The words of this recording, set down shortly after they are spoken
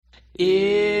If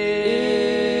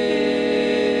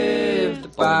the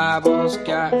Bible's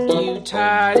got you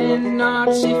tied in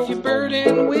knots, if you're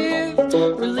burdened with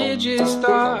religious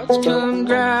thoughts, come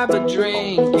grab a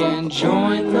drink and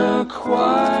join the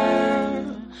choir.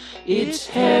 It's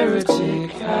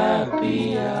Heretic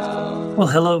Happy Hour. Well,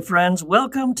 hello, friends.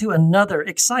 Welcome to another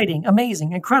exciting,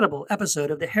 amazing, incredible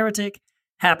episode of the Heretic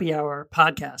Happy Hour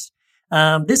podcast.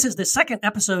 This is the second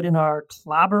episode in our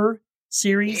Clobber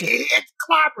series. It's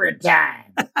Clobber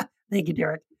time. Thank you,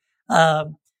 Derek.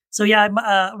 We'll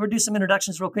do some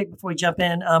introductions real quick before we jump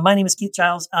in. My name is Keith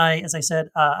Giles. As I said,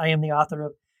 I am the author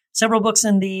of several books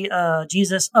in the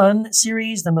Jesus Un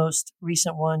series, the most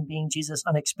recent one being Jesus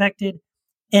Unexpected,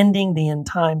 Ending the End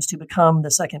Times to Become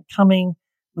the Second Coming,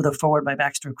 with a foreword by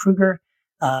Baxter Kruger,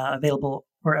 available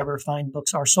wherever fine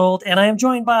books are sold. And I am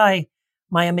joined by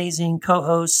my amazing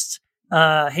co-hosts.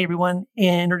 Hey, everyone,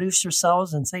 introduce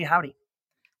yourselves and say howdy.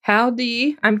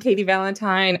 Howdy, I'm Katie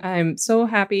Valentine. I'm so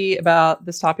happy about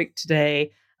this topic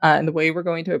today and the way we're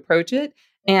going to approach it.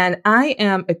 And I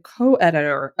am a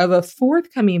co-editor of a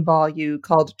forthcoming volume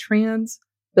called Trans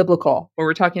Biblical, where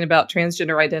we're talking about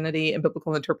transgender identity and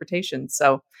biblical interpretation.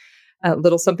 So a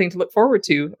little something to look forward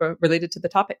to related to the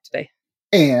topic today.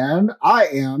 And I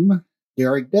am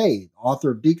Derek Day,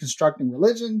 author of Deconstructing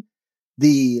Religion,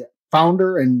 the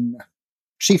founder and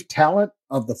chief talent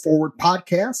of the Forward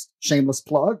podcast, shameless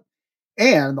plug,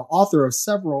 and the author of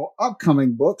several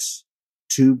upcoming books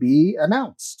to be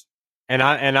announced. And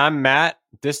I'm Matt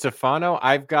DiStefano.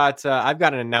 I've got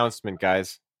an announcement,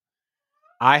 guys.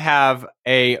 I have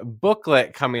a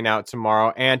booklet coming out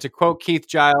tomorrow, and to quote Keith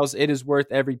Giles, it is worth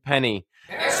every penny.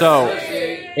 So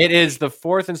it is the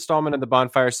fourth installment of the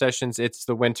Bonfire Sessions. It's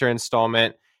the winter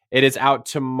installment. It is out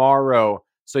tomorrow.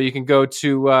 So you can go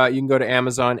to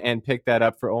Amazon and pick that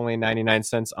up for only 99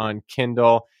 cents on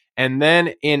Kindle. And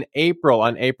then in April,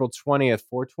 on April 20th,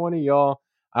 420, y'all,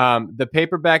 the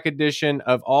paperback edition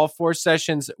of all four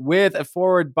sessions with a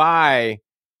foreword by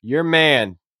your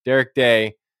man, Derek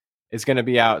Day, is going to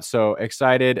be out. So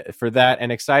excited for that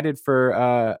and excited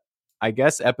for,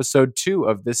 episode 2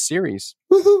 of this series.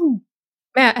 Woohoo!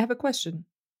 Matt, I have a question.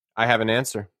 I have an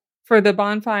answer. For the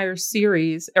Bonfire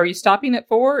series, are you stopping at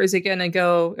 4? Is it going to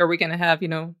go, are we going to have,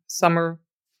 summer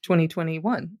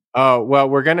 2021? Oh, well,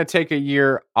 we're going to take a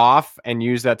year off and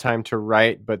use that time to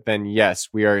write. But then, yes,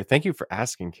 we are. Thank you for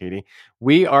asking, Katie.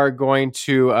 We are going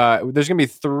to, there's going to be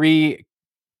 3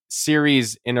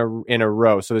 series in a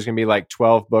row. So there's going to be like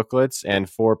 12 booklets and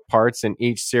 4 parts in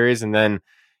each series. And then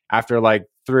after like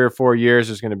 3 or 4 years,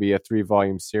 there's going to be a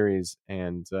 3-volume series.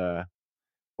 And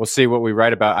we'll see what we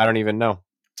write about. I don't even know.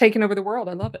 Taking over the world.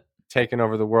 I love it. Taking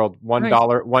over the world. $1, Nice.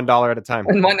 $1 at a time.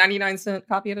 And 1.99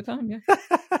 copy at a time. Yeah.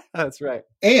 That's right.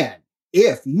 And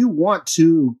if you want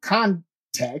to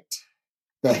contact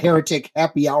the Heretic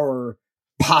Happy Hour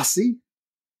posse,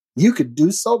 you could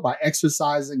do so by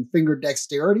exercising finger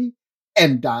dexterity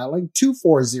and dialing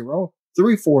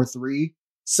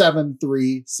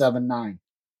 240-343-7379.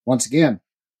 Once again,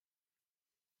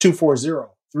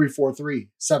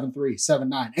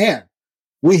 240-343-7379. And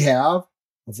we have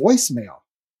a voicemail.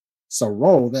 So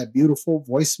roll that beautiful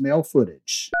voicemail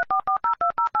footage.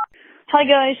 Hi,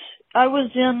 guys. I was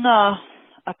in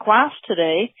a class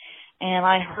today, and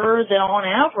I heard that on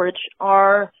average,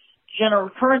 our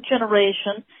current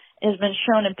generation has been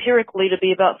shown empirically to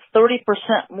be about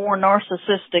 30% more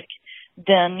narcissistic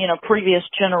than, previous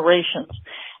generations.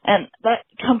 And that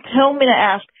compelled me to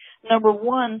ask, number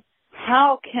one,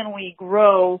 how can we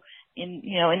grow in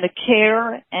the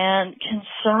care and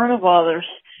concern of others?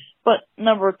 But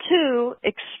number two,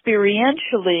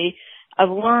 experientially, I've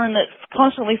learned that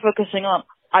constantly focusing on,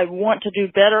 I want to do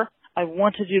better, I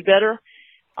want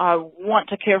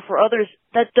to care for others,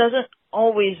 that doesn't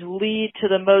always lead to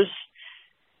the most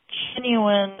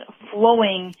genuine,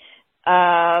 flowing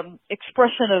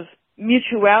expression of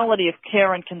mutuality of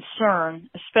care and concern,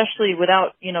 especially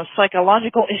without,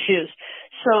 psychological issues.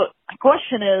 So the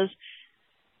question is,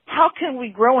 how can we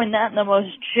grow in that in the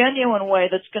most genuine way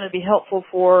that's going to be helpful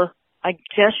for, I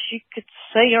guess you could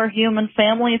say, our human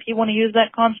family, if you want to use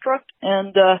that construct?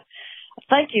 And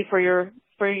thank you for your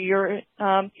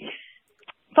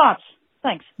thoughts.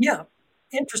 Thanks. Yeah,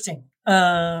 interesting.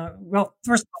 Well,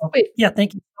 first of all, Wait. yeah,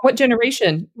 thank you. What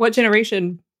generation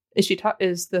is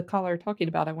is the caller talking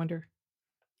about, I wonder?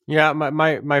 Yeah,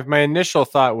 my initial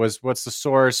thought was, what's the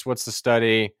source? What's the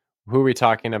study? Who are we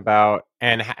talking about?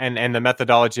 And the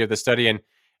methodology of the study? And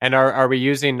are we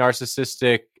using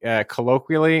narcissistic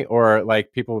colloquially, or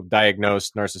like people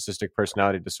diagnosed narcissistic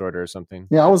personality disorder or something?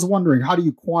 Yeah, I was wondering, how do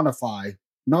you quantify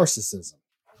narcissism?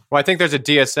 Well, I think there's a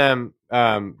DSM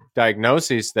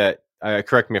diagnosis that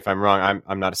correct me if I'm wrong.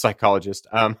 I'm not a psychologist.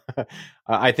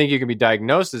 I think you can be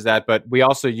diagnosed as that, but we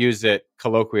also use it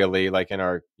colloquially, like in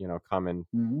our, common,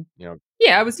 Mhm.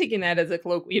 Yeah, I was taking that as a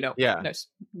colloquial, Yeah.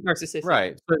 narcissistic.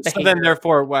 Right. So behavior. then,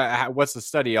 therefore, what's the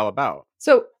study all about?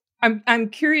 So I'm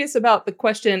curious about the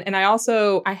question, and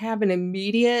I have an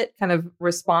immediate kind of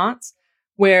response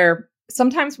where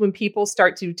sometimes when people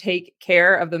start to take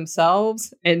care of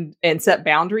themselves and set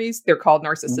boundaries, they're called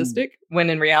narcissistic, when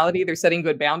in reality they're setting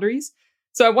good boundaries.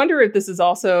 So I wonder if this is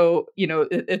also,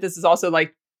 if this is also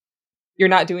like, you're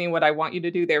not doing what I want you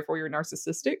to do, therefore you're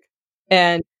narcissistic.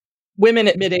 And women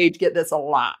at mid-age get this a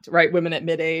lot, right? Women at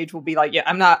mid-age will be like, yeah,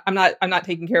 I'm not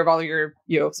taking care of all your,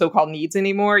 so-called needs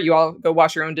anymore. You all go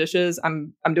wash your own dishes.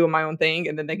 I'm doing my own thing.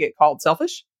 And then they get called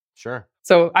selfish. Sure.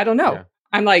 So I don't know. Yeah.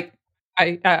 I'm like,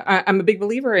 I'm a big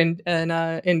believer in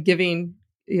giving,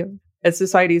 as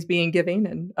society is being giving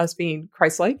and us being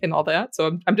Christ-like and all that.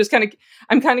 So I'm kind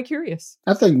of curious.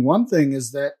 I think one thing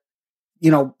is that,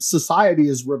 society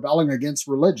is rebelling against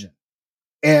religion.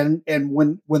 And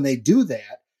when they do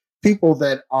that, people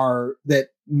that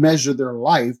measure their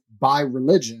life by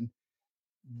religion,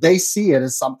 they see it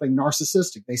as something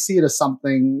narcissistic. They see it as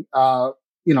something,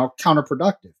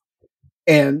 counterproductive.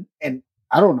 And I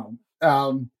don't know.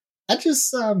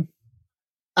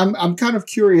 I'm kind of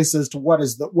curious as to what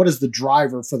is the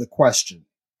driver for the question.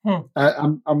 I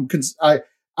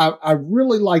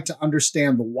really like to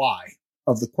understand the why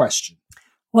of the question.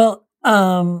 Well,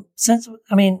 I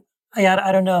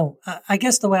don't know. I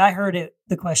guess the way I heard it,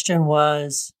 the question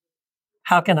was,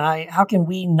 how can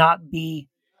we not be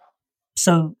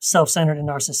so self-centered and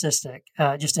narcissistic,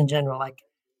 just in general? Like,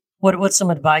 what's some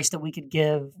advice that we could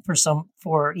give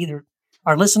for either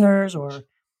our listeners or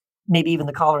maybe even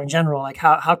the caller in general? Like,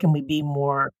 how can we be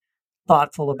more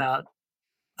thoughtful about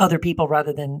other people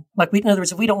rather than, like, in other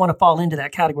words, if we don't want to fall into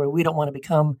that category, we don't want to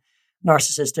become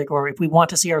narcissistic, or if we want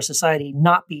to see our society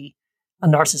not be a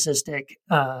narcissistic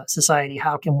society,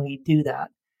 how can we do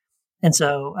that? And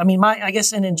so,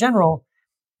 in general,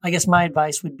 I guess my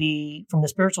advice would be, from the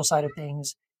spiritual side of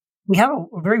things, we have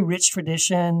a very rich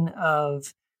tradition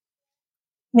of,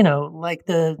 like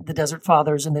the Desert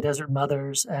Fathers and the Desert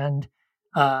Mothers, and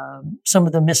some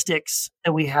of the mystics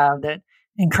that we have that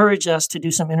encourage us to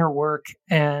do some inner work,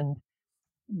 and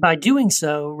by doing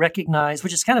so, recognize,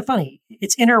 which is kind of funny,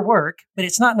 it's inner work, but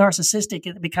it's not narcissistic,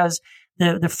 because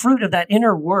the fruit of that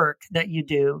inner work that you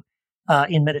do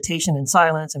in meditation and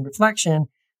silence and reflection,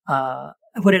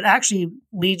 what it actually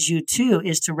leads you to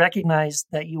is to recognize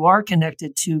that you are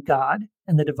connected to God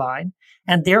and the divine,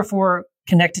 and therefore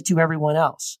connected to everyone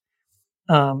else.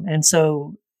 And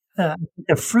so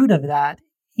the fruit of that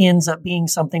ends up being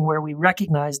something where we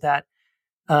recognize that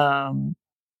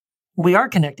we are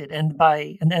connected,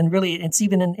 and really, it's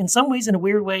even in some ways, in a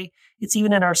weird way, it's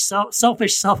even in our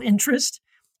selfish self-interest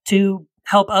to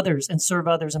help others and serve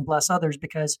others and bless others,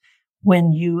 because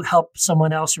when you help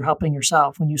someone else, you're helping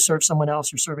yourself. When you serve someone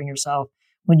else, you're serving yourself.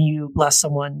 When you bless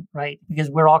someone, right? Because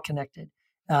we're all connected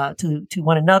to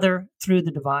one another through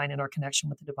the divine and our connection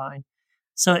with the divine.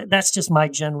 So that's just my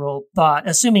general thought,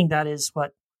 assuming that is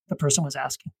what the person was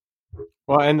asking.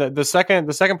 Well, and the second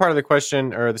part of the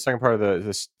question, or the second part of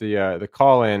the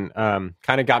call in,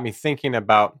 kind of got me thinking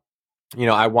about,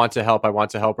 I want to help,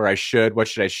 or I should. What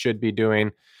should be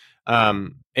doing?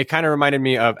 It kind of reminded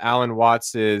me of Alan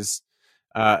Watts's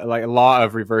like law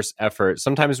of reverse effort.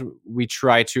 Sometimes we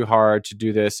try too hard to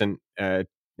do this and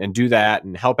do that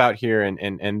and help out here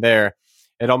and there.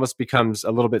 It almost becomes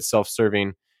a little bit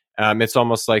self-serving. It's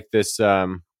almost like this.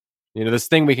 This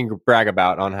thing we can brag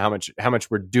about on how much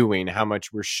we're doing, how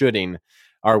much we're shoulding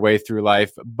our way through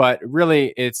life. But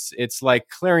really, it's like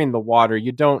clearing the water.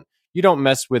 You don't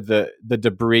mess with the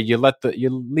debris. You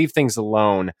leave things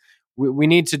alone. We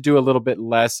need to do a little bit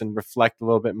less and reflect a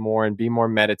little bit more and be more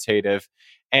meditative,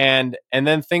 and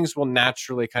then things will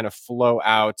naturally kind of flow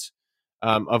out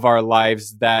of our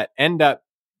lives that end up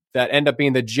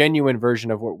being the genuine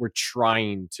version of what we're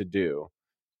trying to do.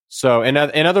 So, in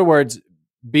other words,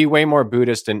 be way more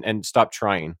Buddhist and stop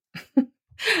trying.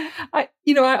 I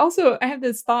have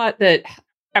this thought that,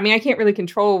 I can't really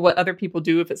control what other people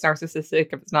do, if it's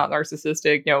narcissistic, if it's not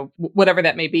narcissistic, whatever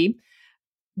that may be.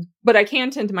 But I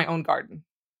can tend to my own garden.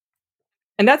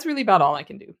 And that's really about all I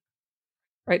can do.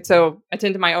 Right. So I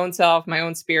tend to my own self, my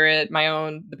own spirit,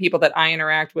 the people that I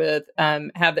interact with,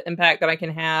 have the impact that I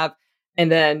can have, and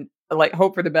then like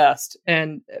hope for the best.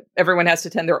 And everyone has to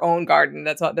tend their own garden.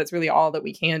 That's really all that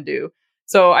we can do.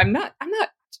 So I'm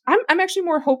actually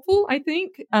more hopeful, I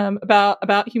think,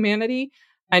 about humanity.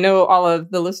 I know all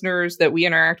of the listeners that we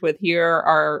interact with here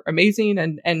are amazing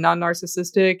and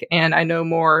non-narcissistic. And I know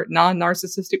more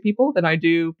non-narcissistic people than I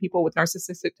do people with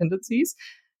narcissistic tendencies.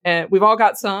 And we've all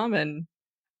got some. And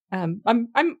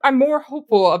I'm more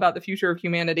hopeful about the future of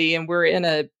humanity. And we're in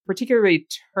a particularly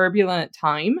turbulent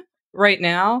time right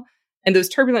now. And those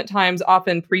turbulent times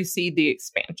often precede the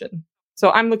expansion.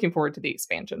 So I'm looking forward to the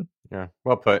expansion. Yeah,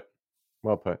 well put.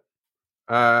 Well put.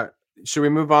 Should we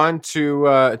move on to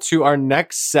our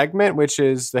next segment, which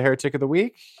is the Heretic of the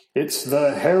Week? It's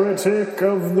the Heretic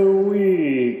of the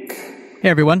Week. Hey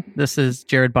everyone, this is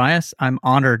Jared Byas. I'm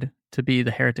honored to be the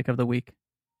Heretic of the Week.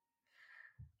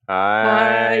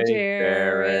 Hi,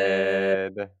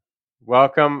 Jared.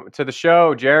 Welcome to the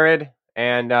show, Jared.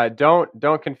 And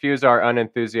don't confuse our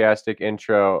unenthusiastic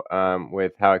intro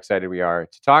with how excited we are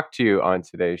to talk to you on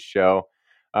today's show.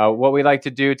 What we like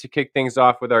to do to kick things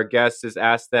off with our guests is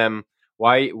ask them,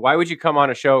 why would you come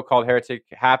on a show called Heretic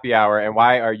Happy Hour, and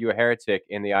why are you a heretic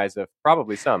in the eyes of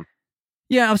probably some?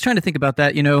 Yeah, I was trying to think about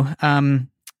that.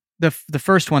 The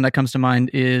first one that comes to mind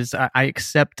is I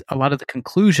accept a lot of the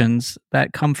conclusions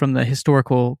that come from the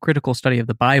historical critical study of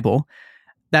the Bible.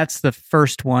 That's the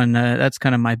first one. That's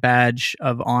kind of my badge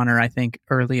of honor, I think,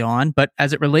 early on. But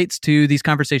as it relates to these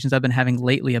conversations I've been having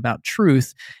lately about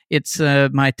truth, it's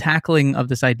my tackling of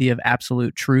this idea of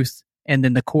absolute truth and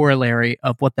then the corollary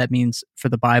of what that means for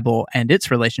the Bible and its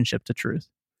relationship to truth.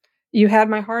 You had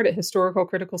my heart at historical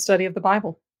critical study of the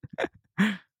Bible.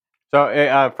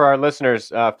 So for our listeners,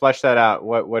 flesh that out.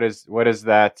 What is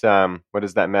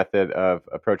that method of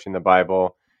approaching the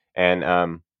Bible,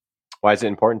 and why is it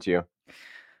important to you?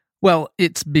 Well,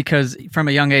 it's because from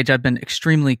a young age, I've been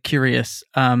extremely curious,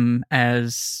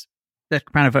 as that's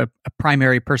kind of a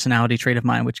primary personality trait of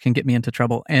mine, which can get me into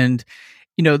trouble. And,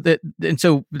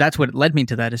 so that's what led me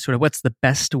to that, is sort of what's the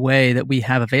best way that we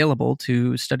have available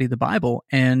to study the Bible.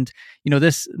 And,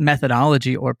 this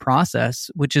methodology or process,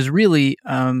 which is really,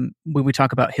 when we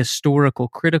talk about historical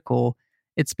critical,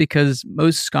 it's because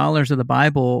most scholars of the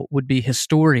Bible would be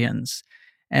historians.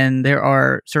 And there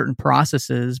are certain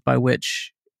processes by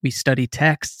which we study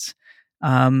texts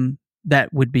that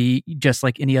would be just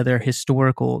like any other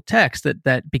historical text,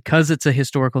 that because it's a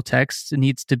historical text, it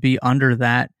needs to be under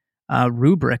that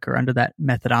rubric or under that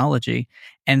methodology.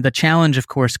 And the challenge, of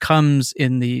course, comes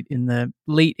in the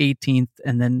late 18th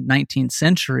and then 19th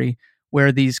century,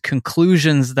 where these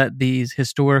conclusions that these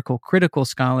historical critical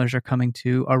scholars are coming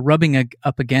to are rubbing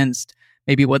up against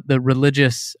maybe what the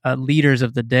religious leaders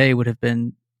of the day would have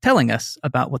been telling us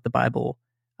about what the Bible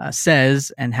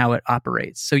says and how it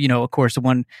operates. So, of course,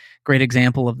 one great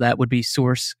example of that would be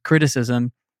source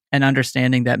criticism, and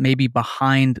understanding that maybe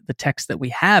behind the text that we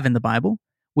have in the Bible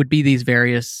would be these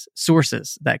various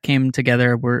sources that came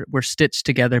together, were stitched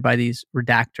together by these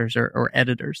redactors or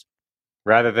editors.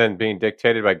 Rather than being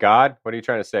dictated by God? What are you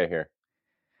trying to say here?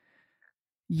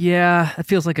 Yeah, it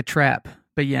feels like a trap,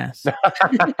 but yes.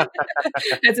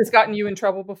 Has this gotten you in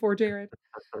trouble before, Jared?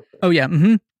 Oh, yeah.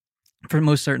 Mm-hmm. For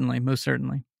most certainly.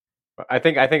 I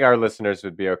think our listeners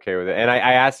would be okay with it, and I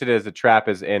asked it as a trap,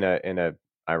 as in a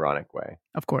ironic way.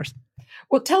 Of course.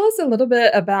 Well, tell us a little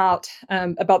bit about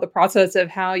the process of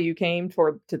how you came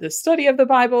to this study of the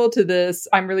Bible. To this,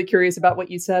 I'm really curious about what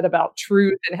you said about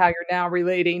truth and how you're now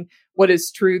relating what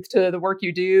is truth to the work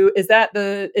you do. Is that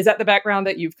the background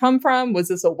that you've come from? Was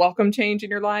this a welcome change in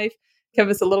your life? Give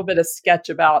us a little bit of sketch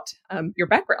about your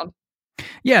background.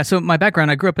 Yeah, so my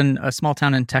background, I grew up in a small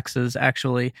town in Texas,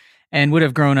 actually, and would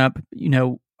have grown up,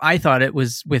 I thought it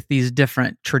was with these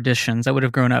different traditions. I would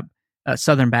have grown up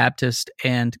Southern Baptist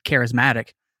and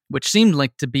Charismatic, which seemed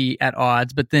like to be at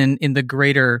odds, but then in the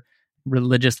greater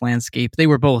religious landscape, they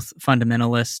were both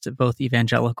fundamentalist, both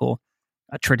evangelical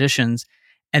traditions.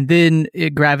 And then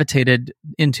it gravitated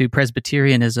into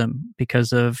Presbyterianism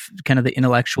because of kind of the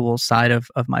intellectual side of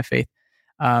my faith.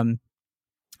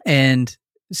 And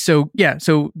so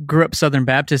grew up Southern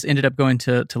Baptist, ended up going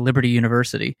to Liberty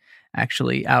University,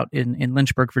 actually out in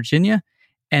Lynchburg, Virginia,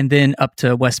 and then up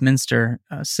to Westminster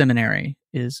Seminary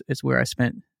is where I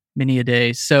spent many a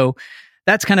day. So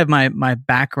that's kind of my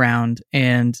background,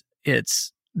 and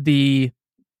it's I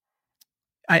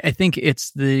think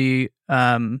it's the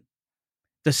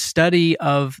study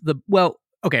of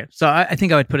so I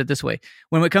think I would put it this way.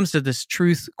 When it comes to this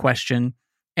truth question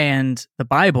and the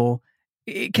Bible,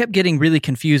 it kept getting really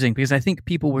confusing because I think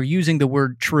people were using the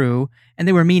word true and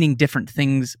they were meaning different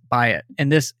things by it.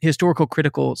 And this historical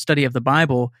critical study of the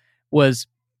Bible was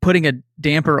putting a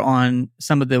damper on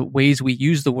some of the ways we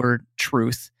use the word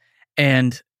truth.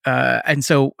 And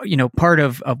so, part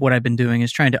of what I've been doing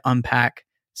is trying to unpack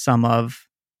some of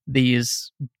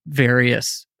these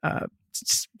various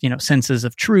senses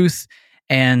of truth.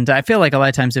 And I feel like a lot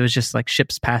of times it was just like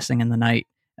ships passing in the night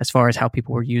as far as how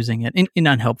people were using it in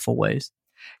unhelpful ways.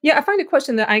 Yeah, I find a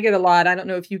question that I get a lot. I don't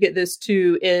know if you get this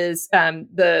too. Is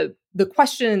the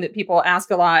question that people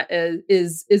ask a lot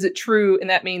is it true? And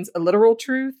that means a literal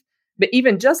truth. But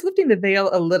even just lifting the veil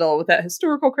a little with that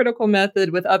historical critical method,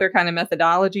 with other kind of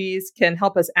methodologies, can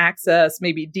help us access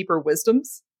maybe deeper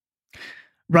wisdoms.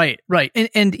 Right.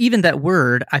 And even that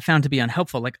word I found to be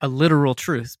unhelpful, like a literal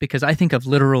truth, because I think of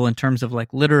literal in terms of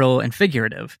like literal and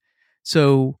figurative.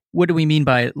 So what do we mean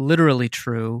by literally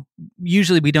true?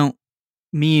 Usually we don't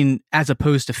mean as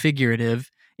opposed to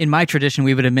figurative. In my tradition,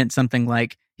 we would have meant something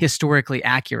like historically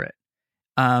accurate.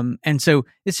 And so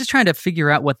it's just trying to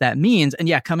figure out what that means. And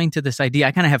yeah, coming to this idea,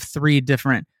 I kind of have three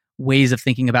different ways of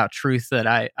thinking about truth that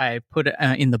I put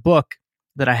in the book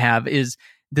that I have. Is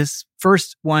this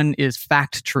first one is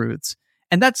fact truths.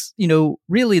 And that's,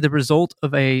 really the result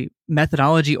of a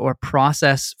methodology or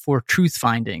process for truth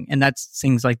finding. And that's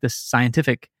things like this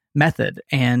scientific method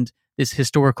and this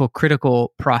historical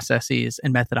critical processes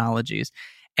and methodologies.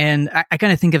 And I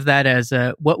kind of think of that as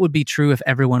what would be true if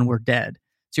everyone were dead.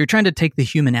 So you're trying to take the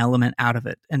human element out of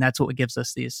it. And that's what gives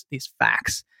us these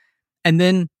facts. And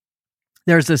then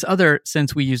there's this other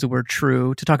sense we use the word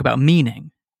true to talk about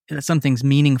meaning. That something's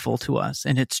meaningful to us.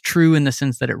 And it's true in the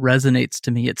sense that it resonates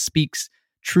to me. It speaks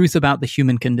truth about the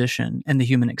human condition and the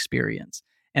human experience.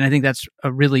 And I think that's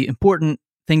a really important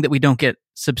thing that we don't get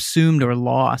subsumed or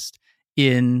lost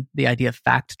in the idea of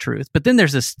fact truth. But then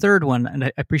there's this third one, and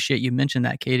I appreciate you mentioned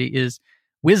that, Katie, is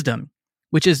wisdom,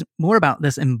 which is more about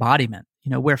this embodiment,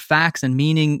 where facts and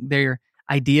meaning, they're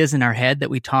ideas in our head that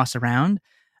we toss around.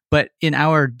 But in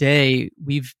our day,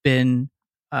 we've been,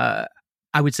 I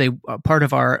would say, part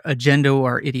of our agenda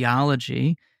or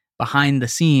ideology behind the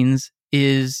scenes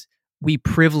is we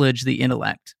privilege the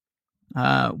intellect.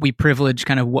 We privilege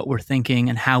kind of what we're thinking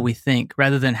and how we think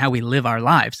rather than how we live our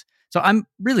lives. So I'm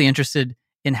really interested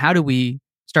in how do we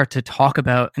start to talk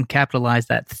about and capitalize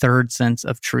that third sense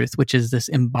of truth, which is this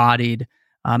embodied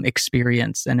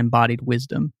experience and embodied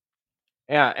wisdom.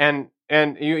 Yeah,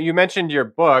 and you mentioned your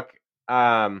book.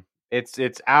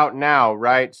 It's out now,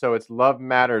 right? So it's Love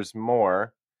Matters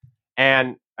More,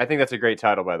 and I think that's a great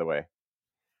title, by the way.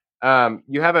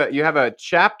 You have a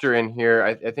chapter in here.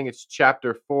 I think it's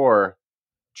chapter 4.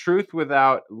 Truth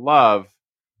without love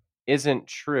isn't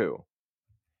true.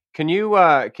 Can you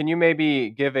maybe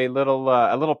give a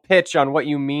little pitch on what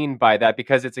you mean by that?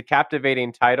 Because it's a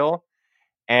captivating title,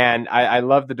 and I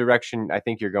love the direction I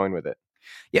think you're going with it.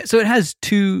 Yeah, so it has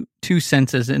two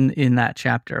senses in that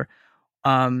chapter.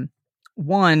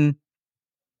 One,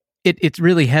 it's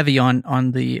really heavy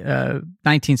on the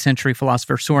 19th century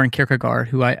philosopher Soren Kierkegaard,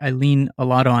 who I lean a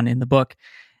lot on in the book,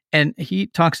 and he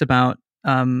talks about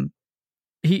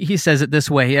he says it this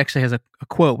way. He actually has a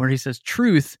quote where he says,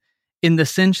 "Truth, in the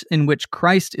sense in which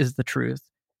Christ is the truth,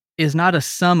 is not a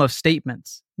sum of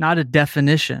statements, not a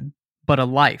definition, but a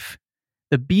life.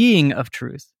 The being of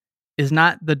truth is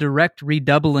not the direct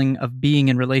redoubling of being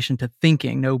in relation to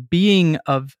thinking. No, being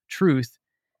of truth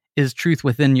is truth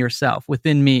within yourself,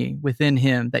 within me, within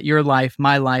him, that your life,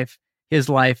 my life, his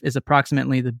life is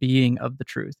approximately the being of the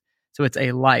truth. So it's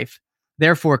a life.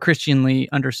 Therefore, Christianly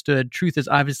understood, truth is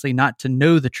obviously not to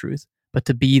know the truth, but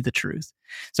to be the truth."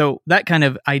 So that kind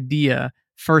of idea,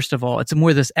 first of all, it's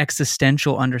more this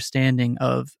existential understanding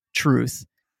of truth.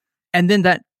 And then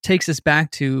that takes us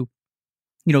back to,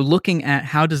 looking at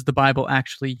how does the Bible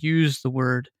actually use the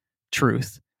word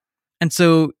truth. And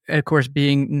so, of course,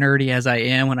 being nerdy as I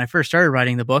am, when I first started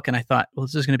writing the book and I thought, well,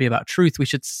 this is going to be about truth, we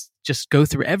should just go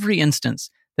through every instance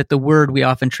that the word we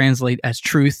often translate as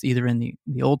truth, either in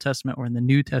the Old Testament or in the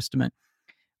New Testament.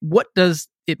 What does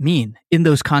it mean in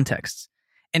those contexts?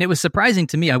 And it was surprising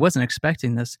to me. I wasn't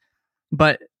expecting this,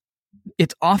 but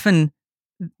it's often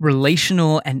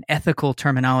relational and ethical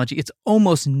terminology. It's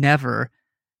almost never,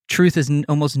 truth is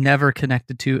almost never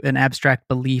connected to an abstract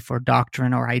belief or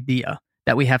doctrine or idea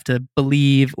that we have to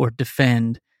believe or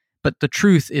defend. But the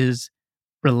truth is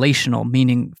relational,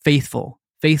 meaning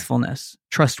faithfulness,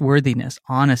 trustworthiness,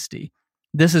 honesty.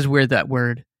 This is where that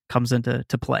word comes into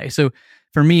play. So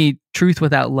for me, truth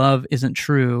without love isn't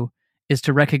true is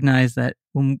to recognize that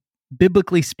when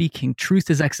biblically speaking, truth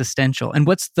is existential. And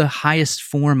what's the highest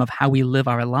form of how we live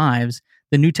our lives?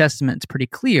 The New Testament's pretty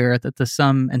clear that the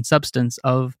sum and substance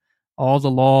of all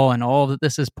the law and all that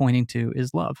this is pointing to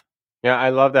is love. Yeah, I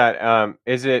love that.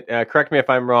 Is it, correct me if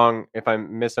I'm wrong, if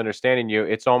I'm misunderstanding you,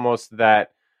 it's almost that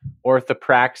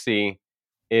orthopraxy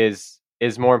is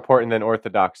more important than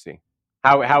orthodoxy.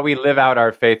 How we live out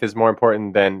our faith is more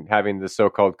important than having the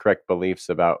so-called correct beliefs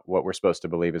about what we're supposed to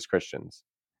believe as Christians.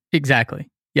 Exactly.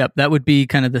 Yep. That would be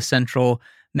kind of the central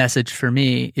message for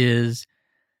me, is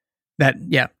that,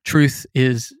 truth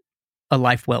is a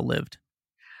life well lived.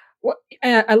 Well,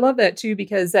 and I love that too,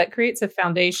 because that creates a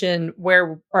foundation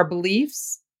where our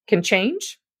beliefs can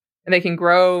change and they can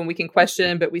grow and we can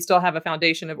question, but we still have a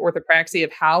foundation of orthopraxy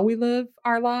of how we live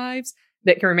our lives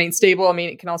that can remain stable. I mean,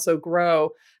 it can also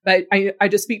grow. But I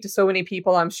just speak to so many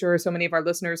people. I'm sure so many of our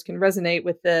listeners can resonate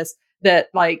with this, that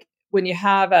like when you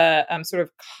have a sort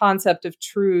of concept of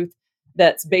truth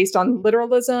that's based on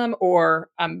literalism, or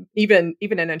even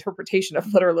an interpretation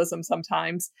of literalism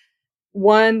sometimes,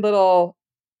 one little,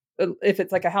 if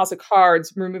it's like a house of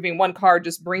cards, removing one card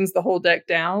just brings the whole deck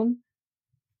down.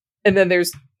 And then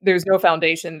there's no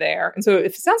foundation there. And so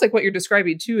it sounds like what you're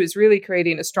describing too is really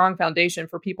creating a strong foundation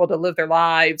for people to live their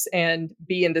lives and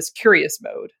be in this curious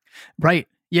mode. Right.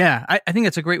 Yeah. I think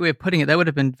that's a great way of putting it. That would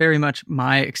have been very much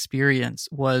my experience.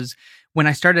 Was when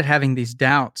I started having these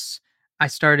doubts, I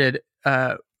started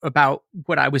about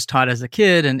what I was taught as a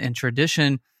kid and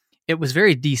tradition. It was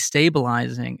very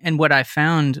destabilizing. And what I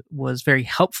found was very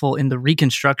helpful in the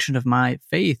reconstruction of my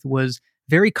faith was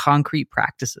very concrete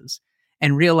practices,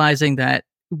 and realizing that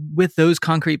with those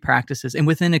concrete practices and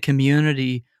within a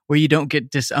community where you don't get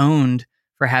disowned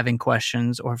for having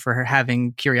questions or for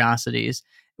having curiosities,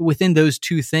 within those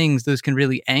two things, those can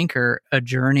really anchor a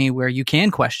journey where you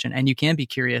can question and you can be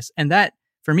curious. And that,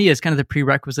 for me, is kind of the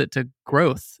prerequisite to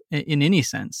growth in any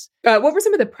sense. What were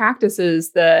some of the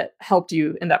practices that helped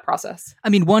you in that process? I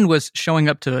mean, one was showing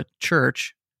up to a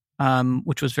church,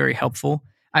 which was very helpful.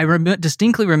 I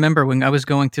distinctly remember when I was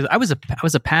going through, I was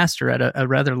a pastor at a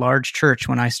rather large church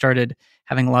when I started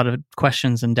having a lot of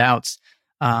questions and doubts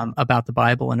about the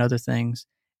Bible and other things.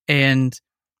 And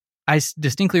I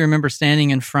distinctly remember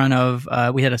standing in front of,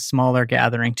 we had a smaller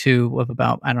gathering too of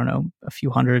about, I don't know, a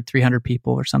few 300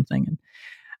 people or something. And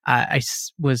I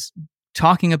was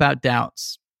talking about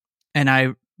doubts.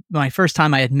 And my first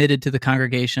time I admitted to the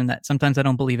congregation that sometimes I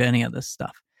don't believe any of this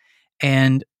stuff.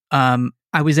 And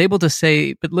I was able to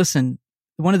say, but listen,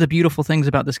 one of the beautiful things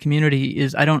about this community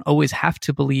is I don't always have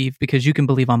to believe, because you can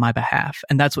believe on my behalf.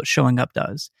 And that's what showing up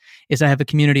does, is I have a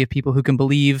community of people who can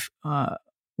believe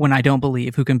when I don't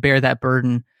believe, who can bear that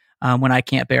burden when I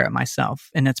can't bear it myself.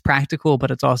 And it's practical,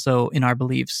 but it's also in our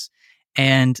beliefs.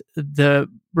 And the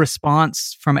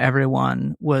response from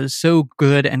everyone was so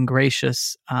good and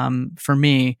gracious for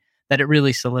me that it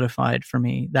really solidified for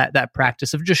me that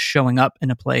practice of just showing up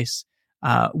in a place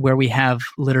where we have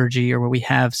liturgy, or where we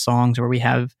have songs, or where we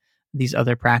have these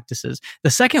other practices.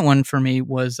 The second one for me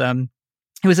was,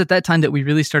 it was at that time that we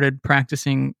really started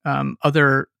practicing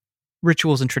other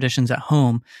rituals and traditions at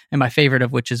home. And my favorite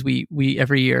of which is we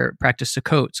every year practice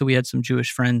Sukkot. So we had some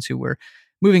Jewish friends who were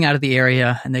moving out of the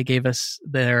area, and they gave us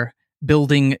their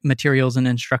building materials and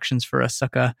instructions for a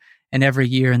sukkah. And every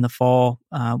year in the fall,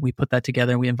 we put that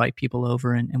together, and we invite people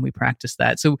over, and we practice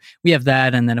that. So we have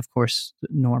that. And then, of course,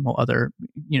 normal other,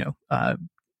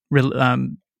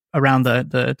 around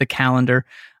the calendar,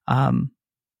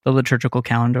 the liturgical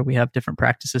calendar, we have different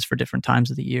practices for different times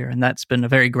of the year. And that's been a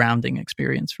very grounding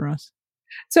experience for us.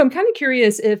 So I'm kind of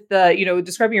curious if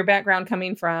describing your background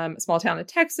coming from a small town in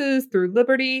Texas through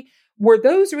Liberty, were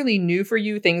those really new for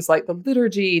you? Things like the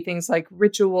liturgy, things like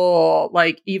ritual,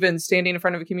 like even standing in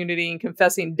front of a community and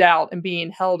confessing doubt and being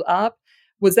held up.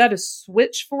 Was that a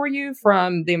switch for you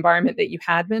from the environment that you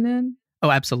had been in?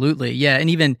 Oh, absolutely. Yeah. And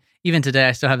even today,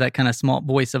 I still have that kind of small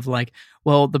voice of like,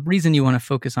 well, the reason you want to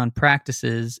focus on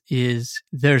practices is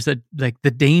there's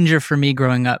the danger for me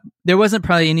growing up. There wasn't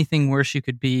probably anything worse you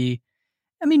could be.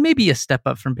 I mean, maybe a step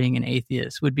up from being an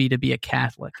atheist would be to be a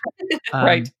Catholic.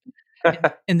 Right.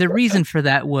 And the reason for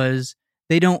that was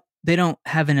they don't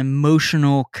have an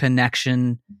emotional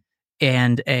connection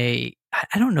and I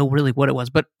don't know really what it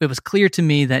was, but it was clear to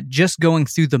me that just going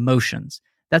through the motions,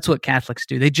 that's what Catholics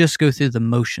do. They just go through the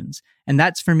motions. And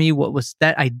that's for me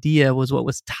that idea was what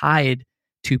was tied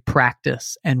to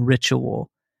practice and ritual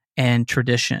and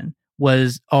tradition,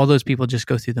 was all those people just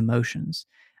go through the motions.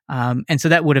 And so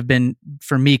that would have been,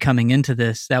 for me coming into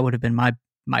this, that would have been my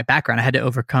background. I had to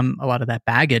overcome a lot of that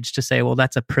baggage to say, well,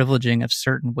 that's a privileging of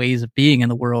certain ways of being in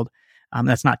the world.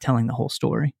 That's not telling the whole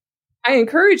story. I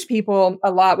encourage people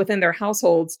a lot within their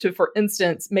households to, for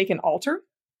instance, make an altar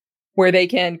where they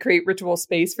can create ritual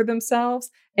space for themselves.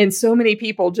 And so many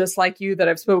people, just like you that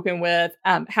I've spoken with,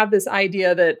 have this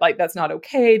idea that like that's not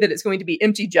okay, that it's going to be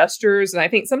empty gestures. And I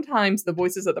think sometimes the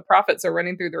voices of the prophets are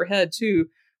running through their head too,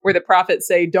 where the prophets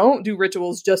say, don't do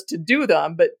rituals just to do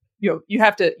them, but you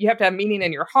have to have meaning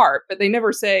in your heart. But they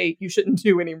never say you shouldn't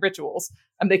do any rituals.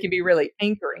 They can be really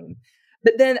anchoring.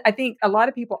 But then I think a lot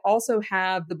of people also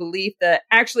have the belief that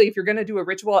actually, if you're going to do a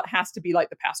ritual, it has to be like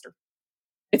the pastor.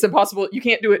 It's impossible. You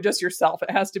can't do it just yourself. It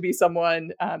has to be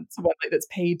someone that's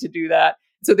paid to do that.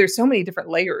 So there's so many different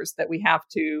layers that we have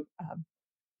to,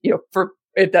 for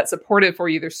if that's supportive for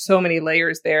you, there's so many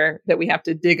layers there that we have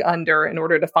to dig under in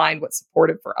order to find what's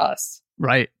supportive for us.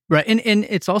 Right. And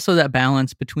it's also that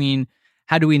balance between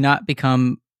how do we not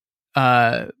become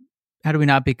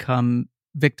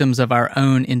victims of our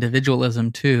own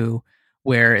individualism too,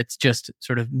 where it's just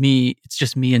sort of me, it's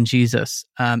just me and Jesus.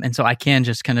 And so I can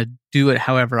just kind of do it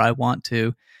however I want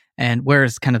to. And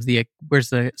where's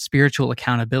the spiritual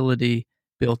accountability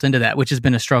built into that, which has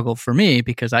been a struggle for me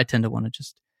because I tend to want to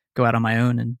just go out on my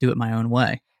own and do it my own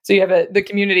way. So you have the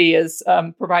community is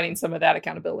providing some of that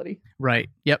accountability. Right.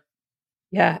 Yep.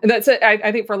 Yeah. And that's it.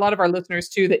 I think for a lot of our listeners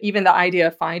too, that even the idea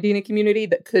of finding a community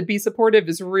that could be supportive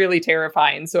is really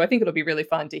terrifying. So I think it'll be really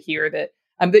fun to hear that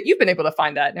you've been able to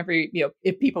find that. And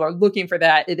if people are looking for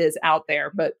that, it is out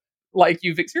there. But like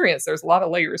you've experienced, there's a lot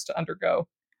of layers to undergo.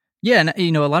 Yeah.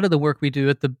 And, a lot of the work we do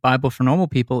at the Bible for Normal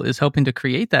People is helping to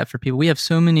create that for people. We have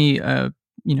so many, of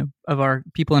our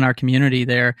people in our community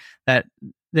there that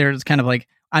there's kind of like,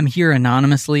 I'm here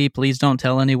anonymously. Please don't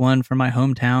tell anyone from my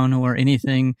hometown or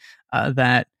anything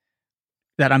that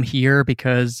I'm here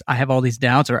because I have all these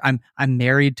doubts, or I'm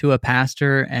married to a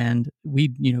pastor and we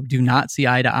do not see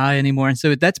eye to eye anymore. And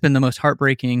so that's been the most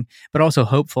heartbreaking but also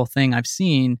hopeful thing I've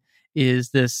seen is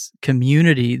this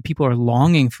community. People are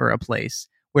longing for a place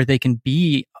where they can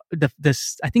be.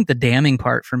 I think the damning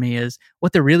part for me is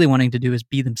what they're really wanting to do is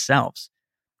be themselves,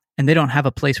 and they don't have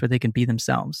a place where they can be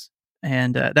themselves.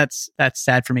 And that's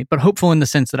sad for me, but hopeful in the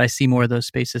sense that I see more of those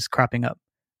spaces cropping up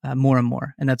more and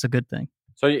more, and that's a good thing.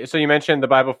 So you mentioned the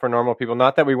Bible for Normal People.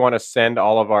 Not that we want to send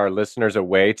all of our listeners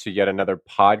away to yet another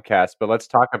podcast, but let's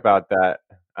talk about that.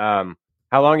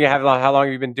 How long have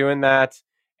you been doing that?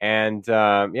 And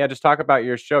just talk about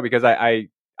your show because I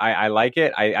like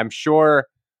it. I'm sure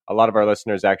a lot of our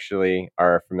listeners actually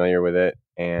are familiar with it.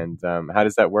 And how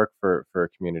does that work for a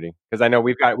community? Because I know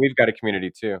we've got a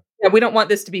community too. Yeah, we don't want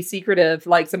this to be secretive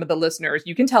like some of the listeners.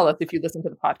 You can tell us if you listen to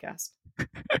the podcast.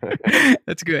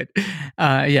 That's good.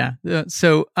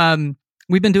 So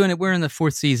we've been doing it. We're in the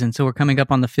 4th season, so we're coming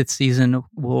up on the 5th season.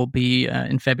 We'll be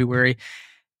in February.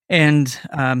 And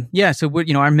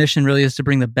so our mission really is to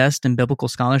bring the best in biblical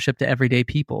scholarship to everyday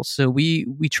people. So we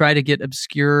try to get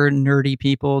obscure, nerdy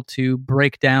people to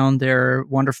break down their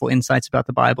wonderful insights about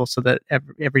the Bible so that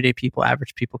everyday people,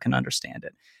 average people, can understand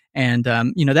it. And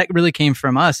that really came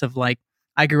from us. Of like,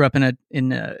 I grew up in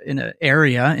an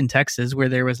area in Texas where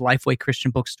there was Lifeway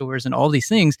Christian bookstores and all these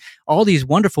things, all these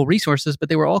wonderful resources, but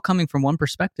they were all coming from one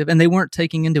perspective, and they weren't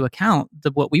taking into account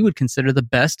what we would consider the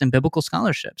best in biblical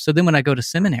scholarship. So then when I go to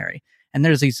seminary, and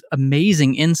there's these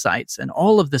amazing insights and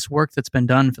all of this work that's been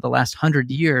done for the last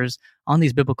 100 years on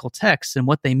these biblical texts and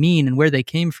what they mean and where they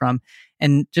came from,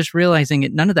 and just realizing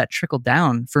none of that trickled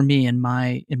down for me in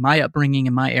my upbringing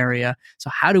in my area. So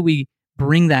how do we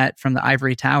bring that from the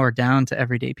ivory tower down to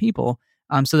everyday people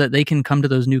so that they can come to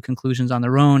those new conclusions on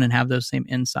their own and have those same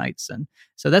insights? And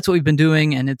so that's what we've been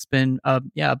doing, and it's been a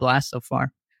blast so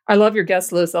far. I love your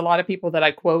guest list. A lot of people that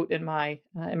I quote in my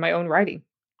own writing.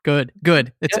 Good.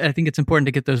 I think it's important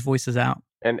to get those voices out.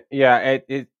 And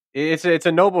it's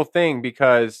a noble thing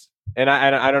because, and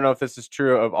I don't know if this is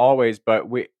true of always, but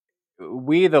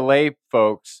we the lay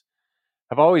folks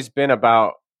have always been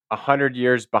about 100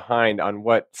 years behind on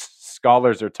what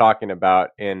scholars are talking about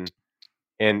in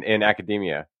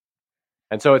academia.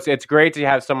 And so it's great to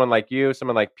have someone like you,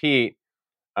 someone like Pete,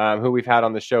 who we've had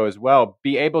on the show as well,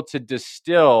 be able to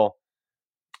distill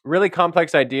really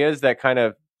complex ideas that kind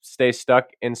of stay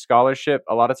stuck in scholarship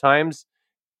a lot of times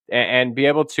and be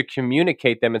able to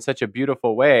communicate them in such a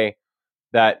beautiful way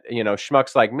that,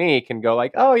 schmucks like me can go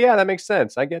like, oh yeah, that makes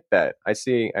sense. I get that. I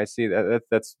see that.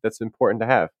 That's important to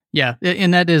have. Yeah,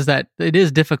 and that it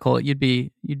is difficult. You'd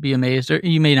be amazed, or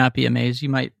you may not be amazed. You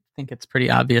might think it's pretty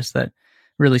obvious that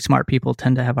really smart people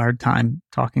tend to have a hard time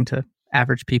talking to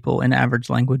average people in average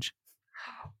language.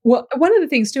 Well, one of the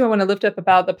things too I want to lift up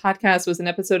about the podcast was an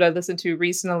episode I listened to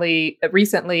recently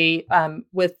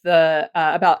with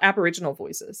about Aboriginal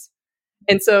voices.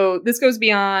 And so this goes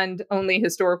beyond only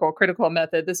historical critical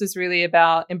method. This is really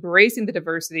about embracing the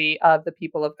diversity of the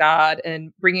people of God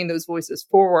and bringing those voices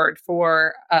forward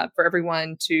for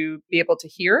everyone to be able to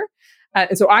hear.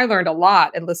 And so I learned a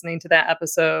lot in listening to that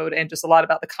episode, and just a lot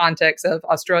about the context of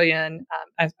Australian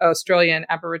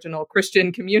Aboriginal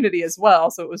Christian community as well.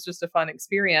 So it was just a fun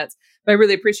experience. But I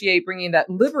really appreciate bringing that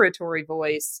liberatory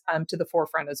voice to the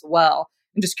forefront as well.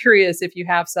 I'm just curious if you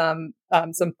have some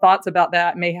thoughts about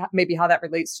that, maybe how that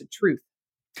relates to truth.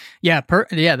 Yeah,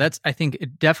 I think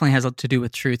it definitely has to do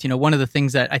with truth. One of the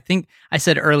things that I think I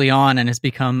said early on and has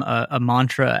become a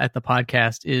mantra at the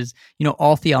podcast is,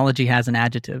 all theology has an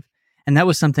adjective. And that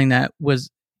was something that was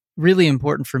really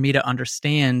important for me to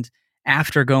understand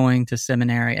after going to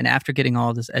seminary and after getting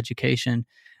all this education,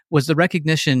 was the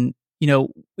recognition,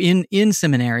 in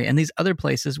seminary and these other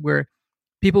places where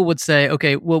people would say,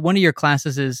 okay, well, one of your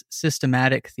classes is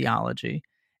systematic theology,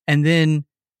 and then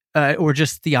or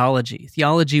just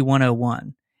theology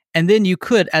 101. And then you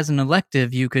could, as an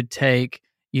elective, you could take,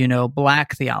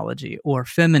 Black theology or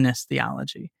feminist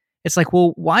theology. It's like,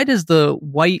 well, why does the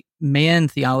white man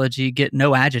theology get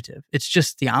no adjective? It's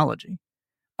just theology.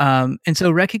 And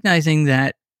so recognizing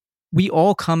that we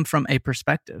all come from a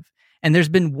perspective, and there's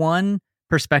been one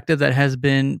perspective that has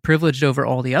been privileged over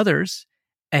all the others,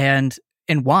 and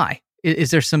why?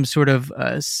 Is there some sort of,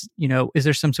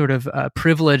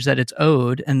 privilege that it's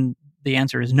owed? And the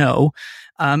answer is no.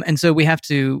 And so we have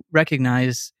to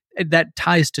recognize that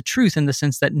ties to truth in the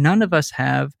sense that none of us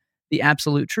have the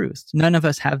absolute truth. None of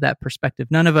us have that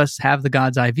perspective. None of us have the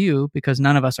God's eye view because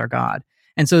none of us are God.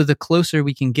 And so the closer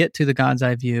we can get to the God's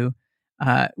eye view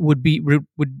would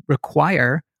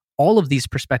require all of these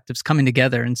perspectives coming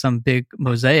together in some big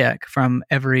mosaic from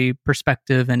every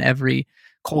perspective and every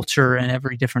culture and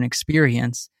every different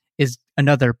experience is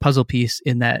another puzzle piece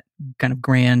in that kind of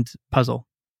grand puzzle.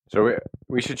 So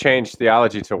we should change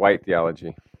theology to white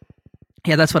theology.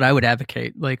 Yeah, that's what I would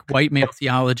advocate, like white male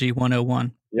theology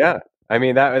 101. Yeah. I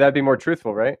mean, that'd be more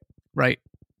truthful, right? Right.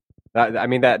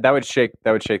 That would shake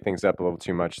things up a little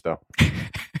too much, though.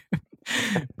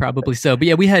 Probably so. But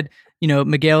yeah, we had,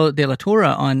 Miguel de la Torre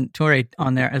on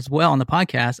there as well on the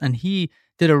podcast, and he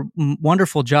did a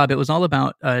wonderful job. It was all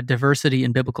about diversity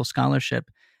in biblical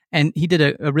scholarship. And he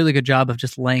did a really good job of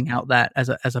just laying out that as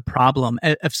a problem.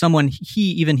 If someone,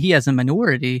 he as a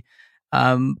minority,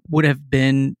 would have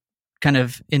been kind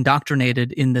of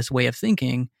indoctrinated in this way of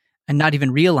thinking and not even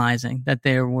realizing that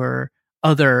there were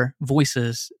other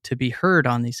voices to be heard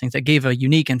on these things that gave a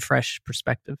unique and fresh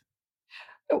perspective.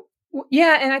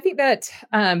 Yeah, and I think that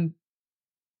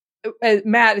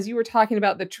Matt, as you were talking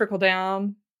about the trickle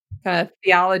down kind of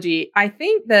theology, I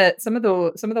think that some of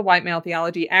the white male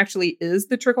theology actually is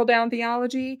the trickle down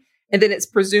theology, and then it's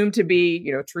presumed to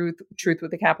be, truth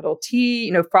with a capital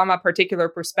T, from a particular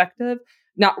perspective,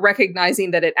 not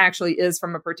recognizing that it actually is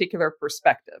from a particular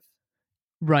perspective.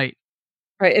 Right.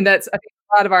 And that's, I think,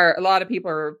 a lot of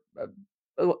people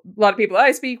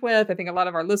I speak with, I think a lot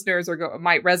of our listeners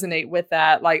might resonate with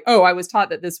that. Like, oh, I was taught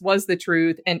that this was the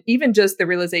truth. And even just the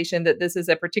realization that this is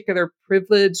a particular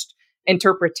privileged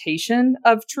interpretation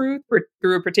of truth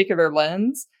through a particular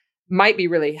lens might be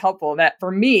really helpful. That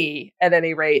for me, at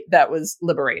any rate, that was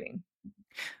liberating.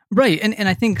 Right. And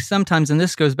I think sometimes, and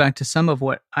this goes back to some of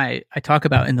what I talk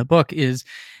about in the book, is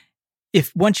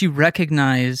if once you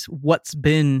recognize what's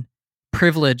been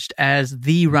privileged as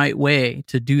the right way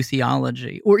to do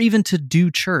theology or even to do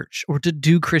church or to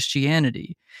do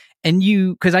Christianity, and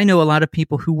because I know a lot of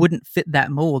people who wouldn't fit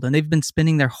that mold and they've been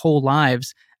spending their whole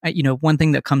lives, one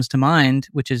thing that comes to mind,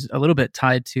 which is a little bit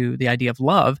tied to the idea of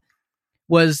love,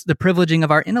 was the privileging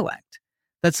of our intellect.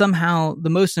 That somehow the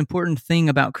most important thing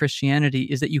about Christianity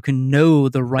is that you can know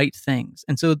the right things.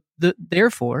 And so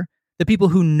therefore, the people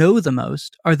who know the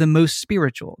most are the most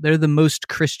spiritual. They're the most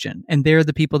Christian. And they're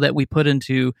the people that we put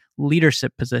into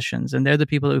leadership positions. And they're the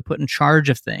people that we put in charge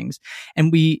of things.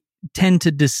 And we tend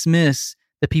to dismiss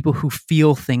the people who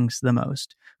feel things the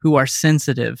most, who are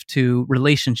sensitive to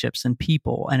relationships and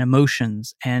people and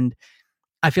emotions. And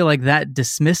I feel like that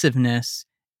dismissiveness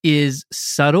is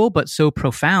subtle, but so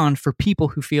profound for people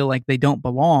who feel like they don't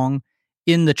belong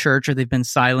in the church, or they've been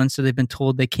silenced, or they've been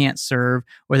told they can't serve,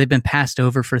 or they've been passed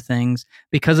over for things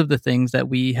because of the things that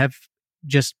we have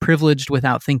just privileged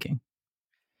without thinking.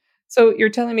 So you're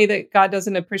telling me that God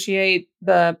doesn't appreciate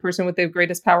the person with the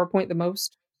greatest PowerPoint the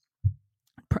most?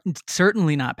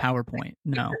 Certainly not PowerPoint.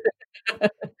 No.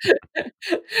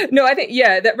 No, I think,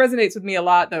 that resonates with me a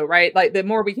lot though, right? Like the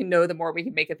more we can know, the more we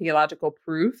can make a theological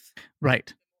proof.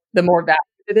 Right. The more valid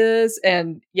it is.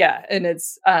 And and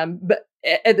it's, but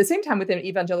at the same time, within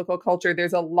evangelical culture,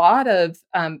 there's a lot of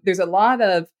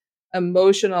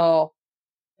emotional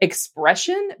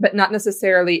expression, but not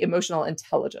necessarily emotional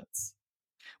intelligence.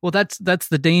 Well, that's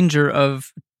the danger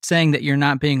of saying that you're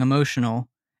not being emotional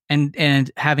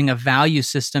and having a value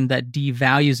system that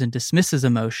devalues and dismisses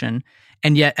emotion.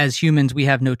 And yet, as humans, we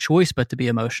have no choice but to be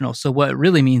emotional. So what it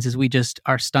really means is we just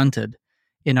are stunted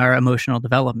in our emotional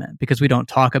development because we don't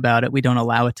talk about it. We don't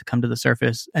allow it to come to the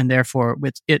surface. And therefore,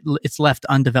 it's left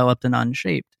undeveloped and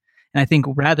unshaped. And I think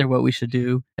rather what we should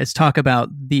do is talk about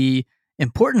the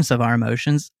importance of our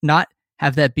emotions, not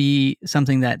have that be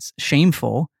something that's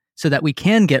shameful, so that we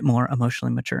can get more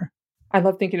emotionally mature. I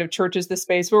love thinking of church as the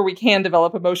space where we can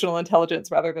develop emotional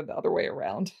intelligence rather than the other way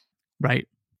around. Right.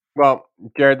 Well,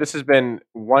 Jared, this has been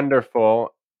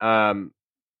wonderful.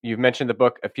 You've mentioned the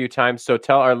book a few times, so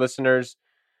tell our listeners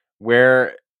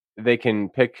where they can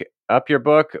pick up your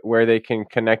book, where they can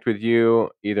connect with you,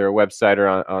 either a website or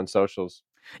on socials.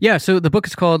 Yeah, so the book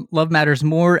is called Love Matters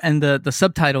More, and the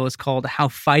subtitle is called How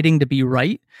Fighting to Be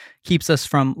Right Keeps Us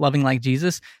from Loving Like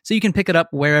Jesus. So you can pick it up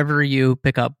wherever you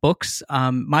pick up books.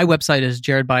 My website is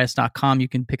jaredbyas.com. You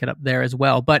can pick it up there as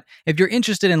well. But if you're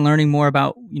interested in learning more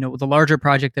about, the larger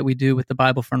project that we do with the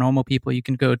Bible for Normal People, you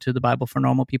can go to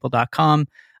thebiblefornormalpeople.com.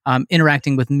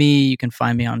 Interacting with me, you can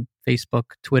find me on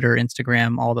Facebook, Twitter,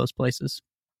 Instagram, all those places.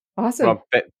 Awesome.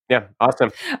 Well,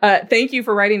 awesome. Thank you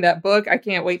for writing that book. I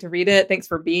can't wait to read it. Thanks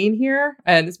for being here.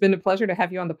 And it's been a pleasure to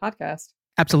have you on the podcast.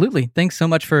 Absolutely. Thanks so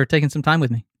much for taking some time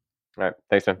with me. All right.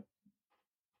 Thanks, man.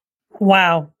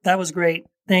 Wow. That was great.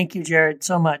 Thank you, Jared,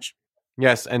 so much.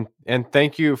 Yes. And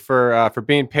thank you for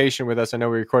being patient with us. I know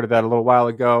we recorded that a little while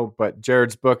ago, but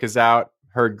Jared's book is out.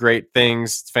 Heard great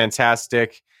things. It's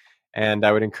fantastic. And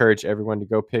I would encourage everyone to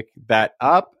go pick that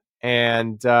up.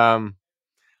 And,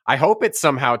 I hope it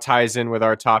somehow ties in with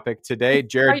our topic today.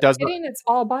 Jared does. It's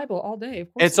all Bible all day.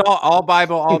 It's all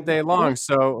Bible all day long.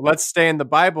 So let's stay in the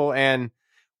Bible, and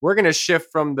we're going to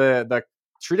shift from the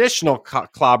traditional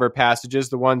clobber passages,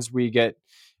 the ones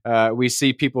we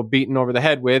see people beaten over the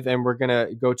head with, and we're going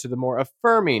to go to the more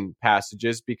affirming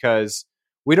passages, because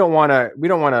we don't want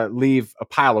to leave a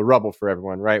pile of rubble for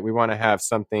everyone, right? We want to have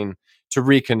something to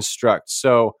reconstruct.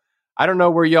 So I don't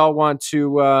know where y'all want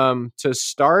to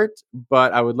start,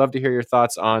 but I would love to hear your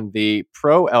thoughts on the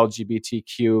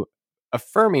pro-LGBTQ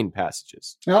affirming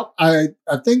passages. Well, I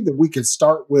think that we could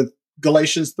start with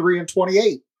Galatians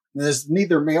 3:28. There's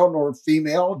neither male nor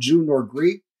female, Jew nor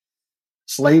Greek,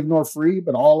 slave nor free,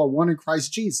 but all are one in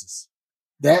Christ Jesus.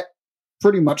 That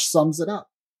pretty much sums it up.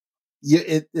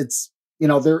 It's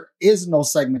there is no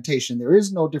segmentation. There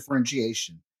is no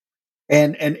differentiation.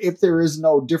 And if there is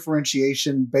no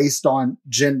differentiation based on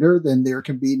gender, then there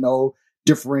can be no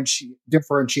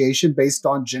differentiation based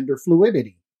on gender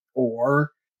fluidity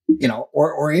or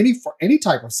any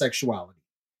type of sexuality.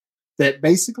 That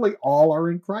basically all are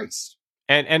in Christ.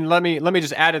 And let me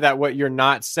just add to that. What you're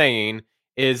not saying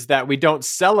is that we don't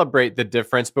celebrate the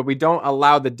difference, but we don't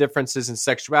allow the differences in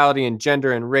sexuality and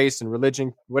gender and race and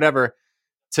religion, whatever,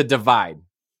 to divide.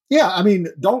 Yeah, I mean,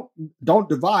 don't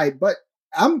divide, but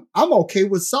I'm okay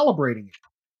with celebrating it.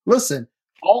 Listen,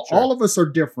 all of us are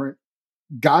different.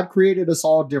 God created us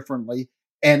all differently.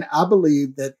 And I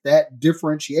believe that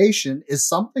differentiation is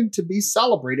something to be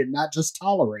celebrated, not just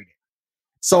tolerated.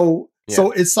 So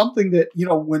it's something that,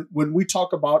 when we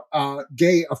talk about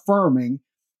gay affirming,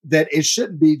 that it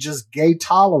shouldn't be just gay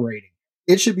tolerating.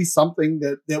 It should be something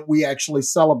that we actually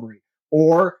celebrate.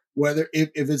 Or whether if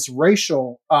it's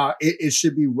racial, it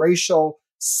should be racial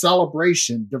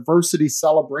celebration, diversity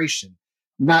celebration,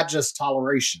 not just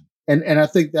toleration. And I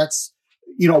think that's,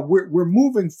 we're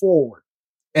moving forward,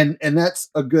 and that's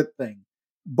a good thing.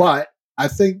 But I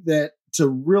think that to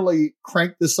really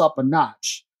crank this up a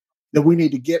notch, that we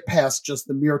need to get past just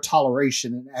the mere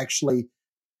toleration and actually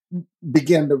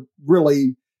begin to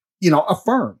really,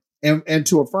 affirm. And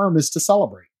to affirm is to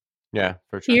celebrate. Yeah,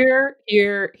 for sure.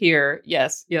 Here.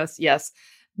 Yes.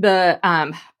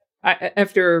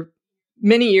 After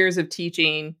many years of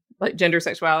teaching like gender,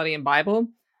 sexuality, and Bible,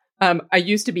 I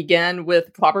used to begin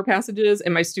with clobber passages,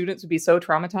 and my students would be so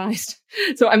traumatized.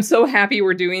 So I'm so happy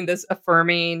we're doing this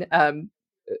affirming,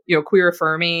 queer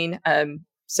affirming,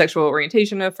 sexual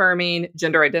orientation affirming,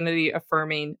 gender identity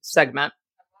affirming segment.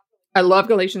 I love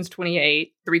Galatians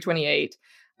 3:28.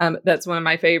 That's one of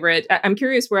my favorite. I'm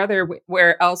curious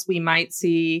where else we might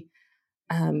see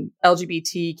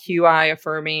LGBTQI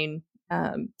affirming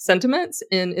sentiments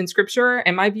in scripture.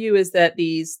 And my view is that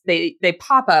they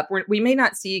pop up. We may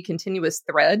not see continuous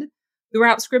thread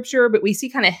throughout scripture, but we see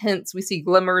kind of hints, we see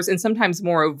glimmers, and sometimes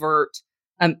more overt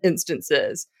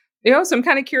instances. So I'm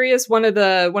kind of curious. One of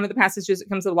the passages that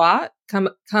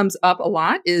comes up a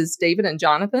lot is David and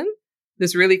Jonathan.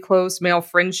 This really close male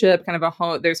friendship, kind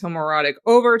of there's homoerotic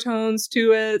overtones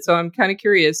to it. So I'm kind of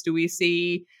curious. Do we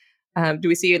see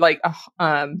like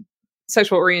a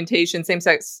sexual orientation,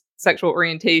 same-sex sexual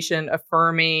orientation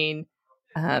affirming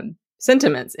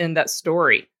sentiments in that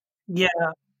story? Yeah.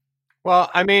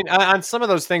 Well, I mean, on some of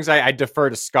those things, I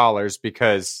defer to scholars,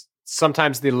 because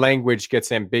sometimes the language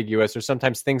gets ambiguous, or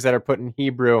sometimes things that are put in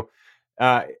Hebrew,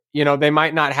 they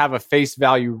might not have a face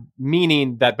value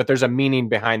meaning but there's a meaning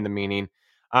behind the meaning.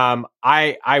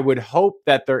 I would hope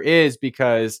that there is,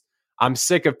 because I'm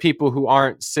sick of people who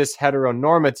aren't cis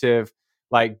heteronormative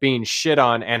like being shit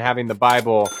on and having the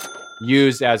Bible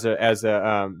used as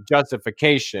a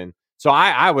justification. So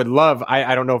I would love,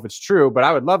 I don't know if it's true, but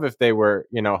I would love if they were,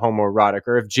 homoerotic,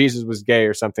 or if Jesus was gay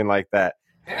or something like that.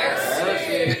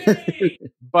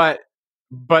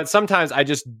 But sometimes I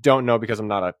just don't know because I'm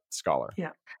not a scholar.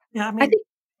 Yeah. I mean,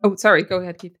 oh, sorry. Go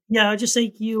ahead, Keith. Yeah, I just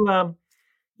think you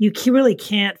really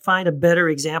can't find a better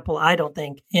example, I don't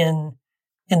think, in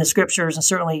the scriptures and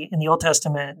certainly in the Old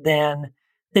Testament than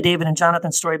the David and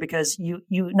Jonathan story, because you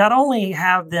not only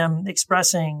have them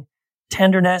expressing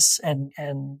tenderness and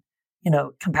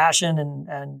compassion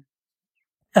and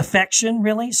affection,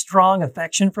 really strong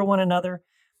affection for one another.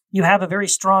 You have a very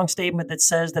strong statement that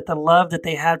says that the love that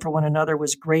they had for one another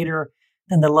was greater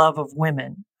than the love of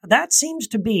women. That seems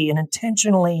to be an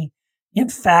intentionally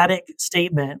emphatic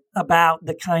statement about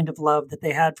the kind of love that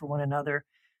they had for one another.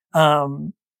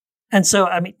 And so,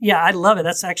 I mean, yeah, I love it.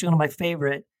 That's actually one of my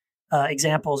favorite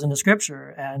examples in the scripture.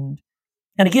 And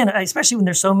again, especially when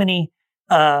there's so many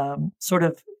sort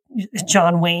of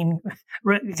John Wayne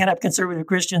kind of conservative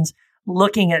Christians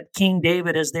looking at King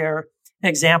David as their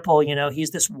example.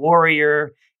 He's this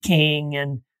warrior king,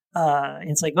 and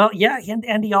it's like, well, yeah,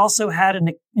 and he also had an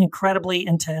incredibly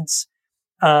intense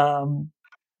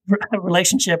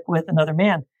relationship with another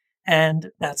man,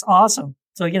 and that's awesome.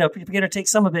 So, if you're going to take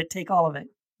some of it, take all of it.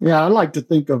 Yeah, I like to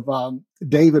think of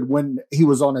David when he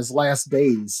was on his last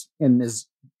days in his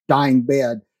dying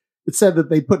bed. It said that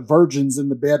they put virgins in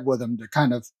the bed with him to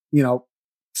kind of,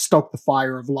 stoke the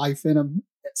fire of life in him,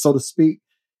 so to speak.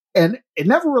 And it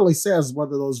never really says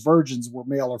whether those virgins were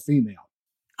male or female.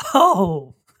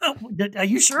 Oh, are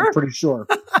you sure? I'm pretty sure.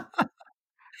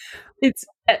 It's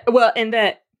and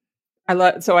that I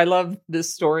love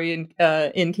this story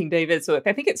in King David. So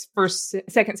I think it's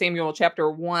Second Samuel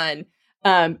chapter 1.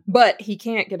 But he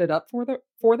can't get it up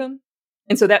for them.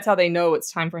 And so that's how they know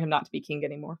it's time for him not to be king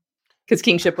anymore. Because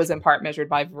kingship was in part measured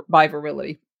by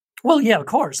virility. Well, yeah, of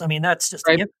course. I mean, that's just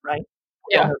right? A gift, right?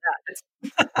 Yeah.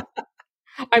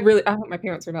 I hope my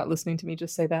parents are not listening to me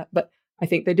just say that, but I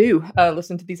think they do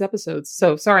listen to these episodes.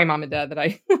 So sorry, Mom and Dad, that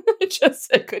I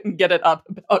just couldn't get it up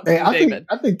about David.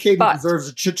 I think Katie deserves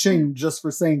a cha-ching just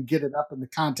for saying get it up in the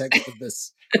context of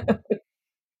this.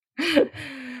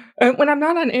 When I'm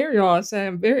not on air, y'all, I say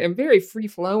I'm very free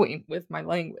flowing with my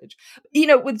language.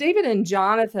 With David and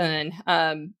Jonathan,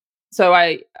 so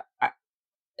I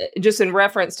just in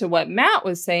reference to what Matt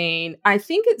was saying, I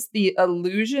think it's the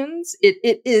allusions.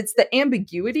 It's the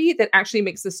ambiguity that actually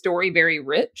makes the story very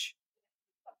rich,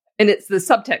 and it's the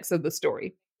subtext of the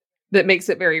story that makes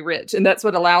it very rich, and that's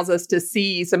what allows us to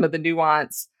see some of the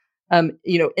nuance,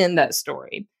 in that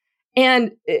story.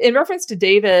 And in reference to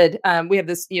David, we have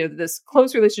this, this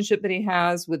close relationship that he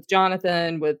has with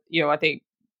Jonathan, with, I think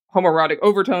homoerotic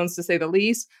overtones to say the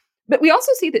least. But we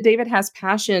also see that David has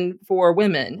passion for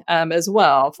women as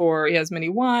well. He has many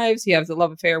wives. He has a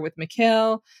love affair with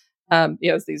Michal. He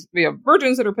has these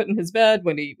virgins that are put in his bed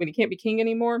when he can't be king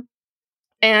anymore.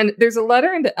 And there's a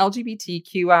letter in the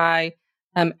LGBTQI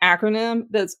acronym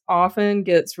that's often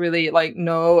gets really like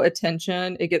no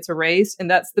attention. It gets erased, and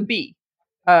that's the B.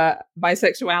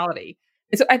 Bisexuality.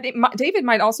 And so I think David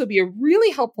might also be a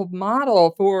really helpful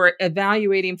model for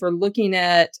looking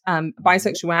at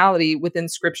bisexuality within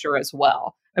scripture as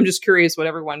well. I'm just curious what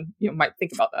everyone might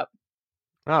think about that.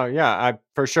 Oh yeah,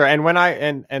 for sure. And when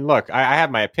and look, I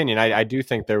have my opinion. I do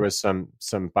think there was some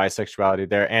bisexuality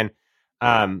there, and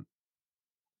I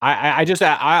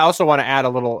also want to add a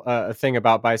little thing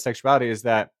about bisexuality is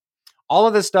that all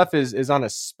of this stuff is on a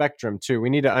spectrum too. We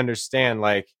need to understand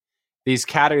like these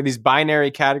binary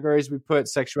categories we put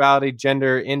sexuality,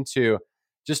 gender into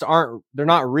they're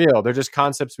not real. They're just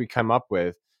concepts we come up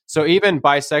with. So even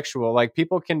bisexual, like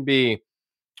people can be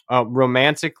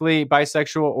romantically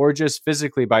bisexual or just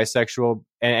physically bisexual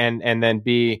and then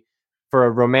be, for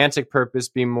a romantic purpose,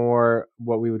 be more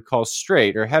what we would call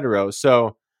straight or hetero.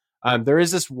 So there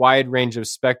is this wide range of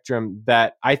spectrum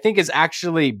that I think is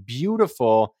actually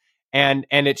beautiful. And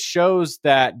it shows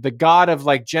that the God of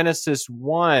like Genesis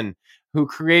 1, who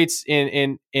creates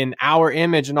in our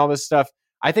image and all this stuff,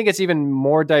 I think it's even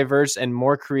more diverse and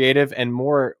more creative and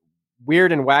more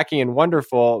weird and wacky and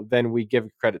wonderful than we give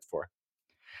credit for.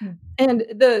 And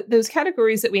those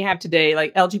categories that we have today,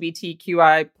 like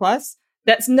LGBTQI+,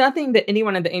 that's nothing that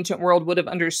anyone in the ancient world would have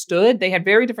understood. They had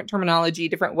very different terminology,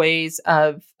 different ways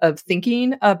of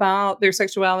thinking about their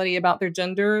sexuality, about their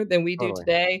gender than we do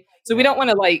today. So we don't want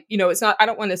to it's not, I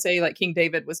don't want to say like King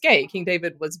David was gay. King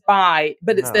David was bi,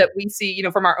 but it's that we see,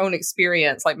 from our own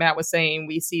experience, like Matt was saying,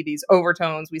 we see these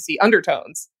overtones, we see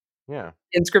undertones. Yeah.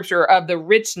 In scripture of the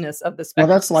richness of the spectrum.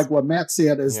 Well, that's like what Matt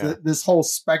said is this whole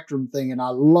spectrum thing. And I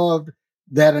loved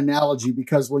that analogy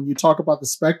because when you talk about the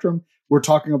spectrum, we're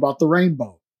talking about the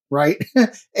rainbow, right?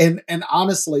 and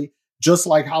honestly, just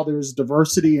like how there's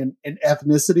diversity in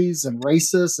ethnicities and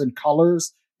races and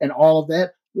colors and all of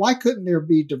that, why couldn't there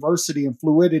be diversity and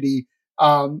fluidity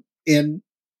in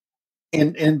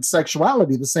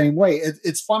sexuality the same way?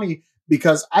 It's funny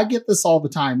because I get this all the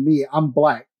time. I'm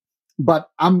Black, but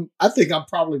I think I'm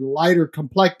probably lighter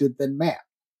complected than Matt,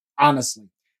 honestly.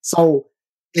 So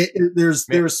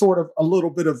there's sort of a little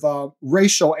bit of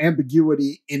racial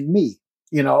ambiguity in me.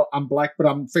 I'm Black, but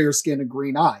I'm fair skin and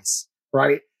green eyes,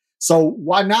 right? So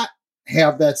why not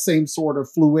have that same sort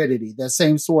of fluidity, that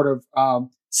same sort of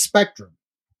spectrum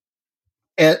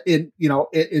in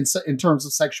terms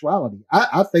of sexuality?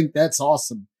 I think that's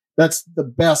awesome. That's the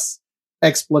best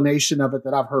explanation of it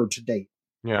that I've heard to date.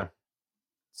 Yeah.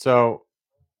 So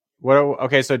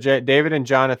so David and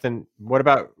Jonathan, what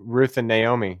about Ruth and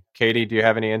Naomi? Katie, do you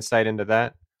have any insight into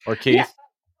that? Or Keith? Yeah.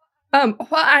 Well,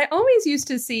 I always used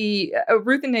to see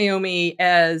Ruth and Naomi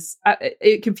as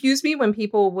it confused me when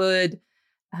people would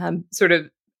sort of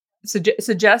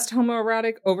suggest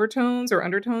homoerotic overtones or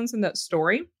undertones in that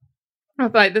story. I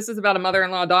thought this is about a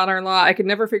mother-in-law, daughter-in-law. I could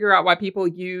never figure out why people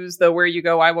use the "where you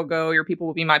go, I will go," your people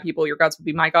will be my people, your gods will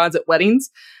be my gods at weddings,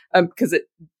 because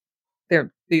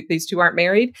these two aren't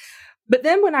married. But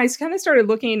then when I kind of started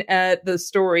looking at the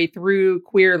story through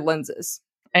queer lenses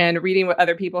and reading what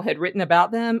other people had written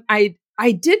about them, I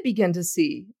did begin to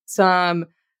see some,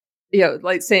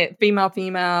 like say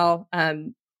female.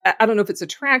 I don't know if it's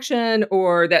attraction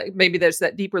or that maybe there's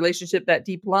that deep relationship, that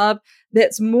deep love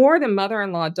that's more than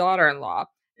mother-in-law, daughter-in-law.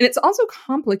 And it's also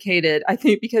complicated, I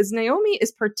think, because Naomi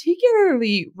is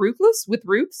particularly ruthless with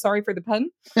Ruth. Sorry for the pun.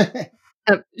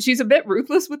 She's a bit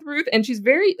ruthless with Ruth, and she's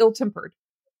very ill-tempered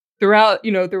throughout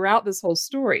this whole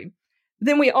story.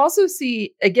 Then we also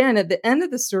see, again, at the end of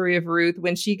the story of Ruth,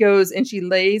 when she goes and she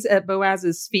lays at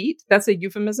Boaz's feet, that's a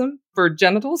euphemism for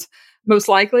genitals, most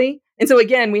likely. And so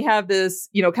again, we have this,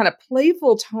 kind of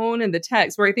playful tone in the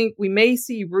text where I think we may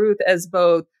see Ruth as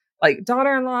both like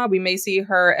daughter-in-law. We may see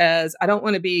her as, I don't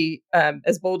want to be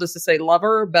as bold as to say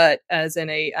lover, but as in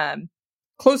a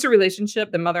closer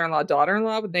relationship than mother-in-law,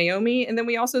 daughter-in-law with Naomi. And then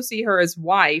we also see her as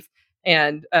wife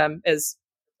and as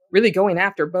really going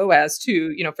after Boaz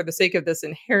too, for the sake of this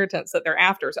inheritance that they're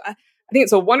after. So I think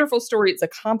it's a wonderful story. It's a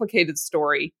complicated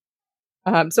story.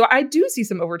 So I do see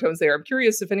some overtones there. I'm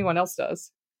curious if anyone else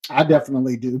does. I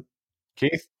definitely do.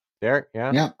 Keith, Derek,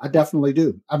 yeah. Yeah, I definitely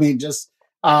do. I mean, just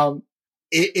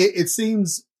it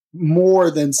seems more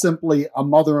than simply a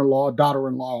mother-in-law,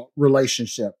 daughter-in-law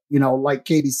relationship. Like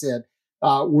Katie said,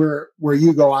 where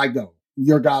you go, I go.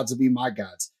 Your gods will be my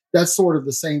gods. That's sort of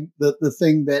the same, the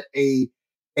thing that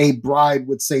a bride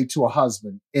would say to a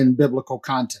husband in biblical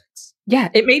context. Yeah,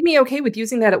 it made me okay with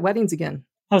using that at weddings again.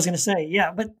 I was going to say,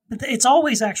 yeah, but it's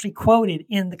always actually quoted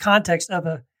in the context of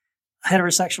a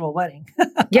heterosexual wedding.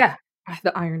 Yeah,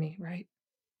 the irony, right?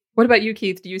 What about you,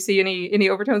 Keith? Do you see any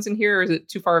overtones in here, or is it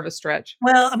too far of a stretch?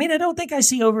 Well, I mean, I don't think I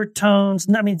see overtones.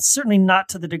 I mean, certainly not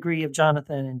to the degree of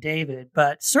Jonathan and David,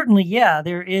 but certainly, yeah,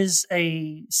 there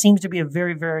seems to be a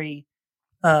very, very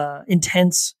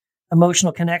intense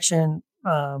emotional connection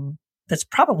that's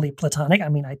probably platonic. I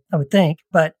mean, I would think,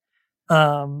 but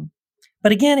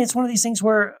again, it's one of these things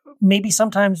where maybe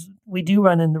sometimes we do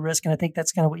run in the risk, and I think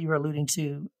that's kind of what you were alluding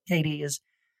to, Katie, is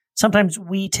sometimes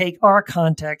we take our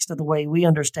context of the way we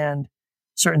understand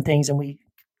certain things and we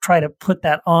try to put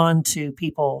that on to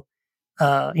people,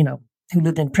 who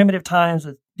lived in primitive times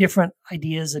with different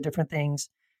ideas of different things,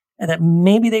 and that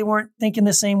maybe they weren't thinking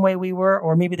the same way we were,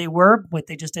 or maybe they were, but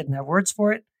they just didn't have words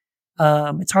for it.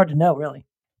 It's hard to know, really.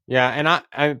 Yeah, and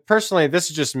I personally, this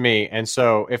is just me, and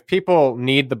so if people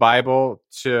need the Bible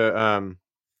to,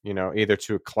 either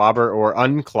to clobber or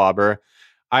unclobber,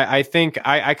 I think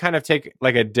I kind of take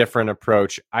like a different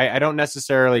approach. I don't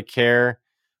necessarily care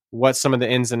what some of the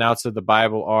ins and outs of the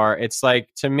Bible are. It's like,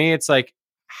 to me, it's like,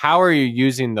 how are you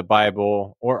using the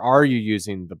Bible, or are you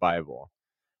using the Bible?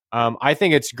 I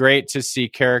think it's great to see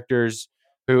characters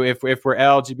who, if we're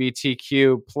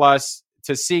LGBTQ plus,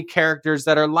 to see characters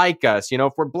that are like us.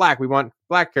 If we're Black, we want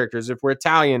Black characters. If we're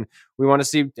Italian, we want to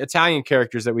see Italian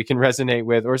characters that we can resonate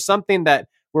with, or something that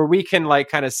where we can like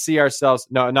kind of see ourselves.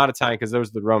 No, not Italian, because those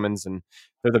are the Romans and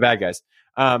They're the bad guys.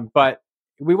 But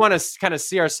we want to kind of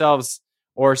see ourselves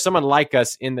or someone like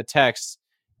us in the text,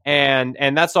 and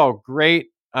that's all great.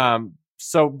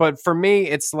 But for me,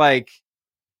 it's like,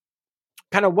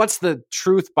 kind of, what's the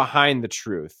truth behind the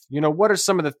truth? What are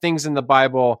some of the things in the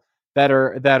Bible that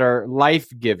are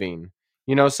life-giving?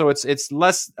 So it's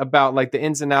less about like the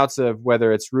ins and outs of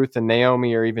whether it's Ruth and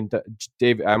Naomi or even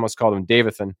David. I almost called him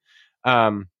Davidson.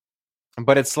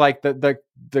 But it's like the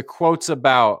quotes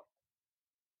about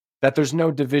that there's no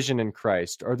division in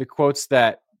Christ, or the quotes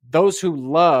that those who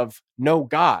love know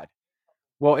God.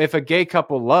 Well, if a gay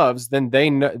couple loves, then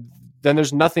then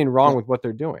there's nothing wrong with what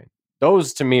they're doing.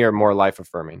 Those to me are more life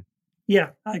affirming. Yeah,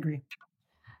 I agree.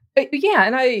 Yeah,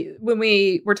 and when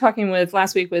we were talking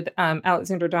last week with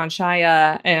Alexander Don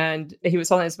Shaya, and he was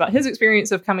telling us about his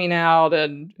experience of coming out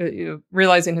and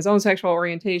realizing his own sexual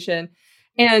orientation.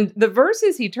 And the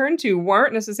verses he turned to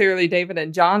weren't necessarily David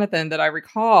and Jonathan that I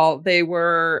recall. They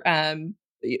were,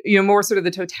 more sort of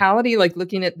the totality, like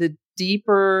looking at the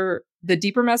deeper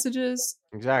messages.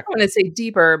 Exactly. I want to say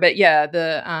deeper, but yeah,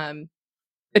 the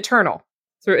eternal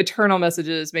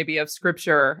messages, maybe, of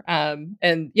Scripture.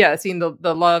 And yeah, seeing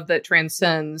the love that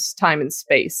transcends time and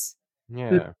space.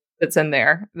 Yeah, that's in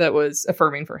there, that was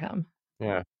affirming for him.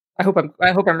 Yeah, I hope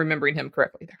I'm remembering him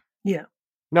correctly there. Yeah.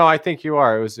 No, I think you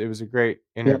are. It was a great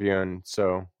interview, and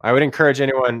so I would encourage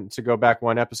anyone to go back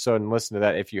one episode and listen to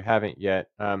that if you haven't yet.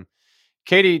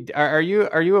 Katie, are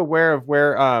you aware of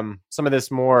where some of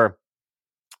this more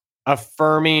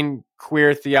affirming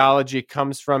queer theology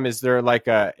comes from? Is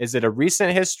it a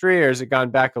recent history, or has it gone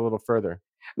back a little further?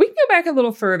 We can go back a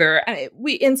little further.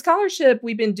 In scholarship,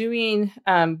 we've been doing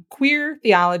queer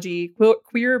theology,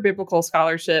 queer biblical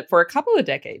scholarship for a couple of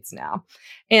decades now.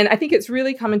 And I think it's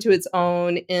really come into its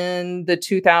own in the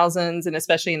 2000s, and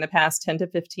especially in the past 10 to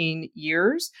 15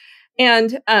 years.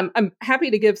 And I'm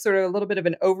happy to give sort of a little bit of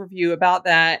an overview about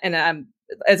that. And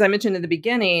as I mentioned in the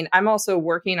beginning, I'm also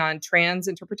working on trans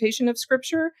interpretation of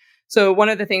Scripture. So one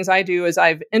of the things I do is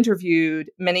I've interviewed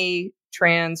many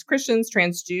trans Christians,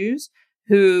 trans Jews,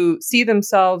 who see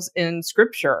themselves in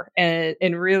Scripture and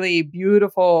in really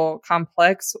beautiful,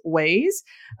 complex ways.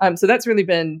 So that's really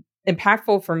been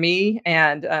impactful for me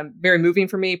and very moving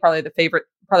for me. Probably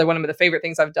one of the favorite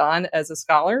things I've done as a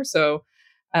scholar. So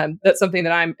that's something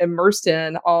that I'm immersed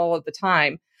in all of the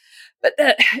time. But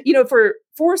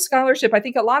for scholarship, I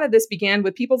think a lot of this began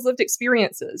with people's lived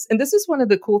experiences. And this is one of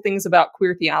the cool things about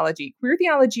queer theology. Queer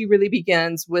theology really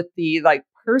begins with the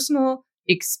personal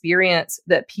experience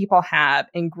that people have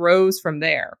and grows from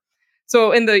there.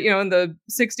 So in the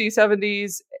 60s,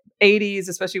 70s, 80s,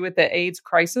 especially with the AIDS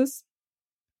crisis,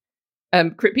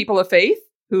 people of faith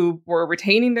who were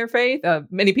retaining their faith,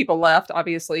 many people left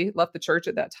the church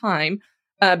at that time.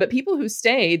 But people who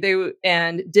stayed,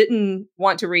 and didn't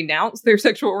want to renounce their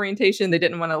sexual orientation, they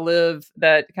didn't want to live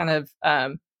that kind of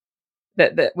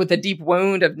that with a deep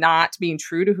wound of not being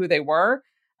true to who they were.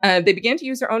 They began to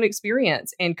use their own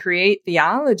experience and create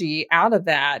theology out of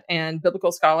that, and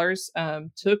biblical scholars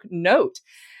took note.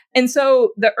 And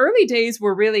so the early days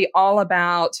were really all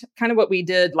about kind of what we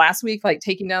did last week, like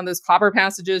taking down those Clobber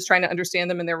passages, trying to understand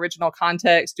them in their original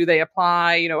context. Do they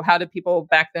apply? How did people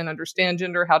back then understand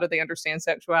gender? How did they understand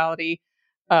sexuality?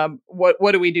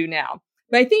 What do we do now?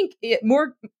 But I think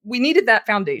we needed that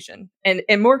foundation, and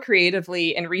more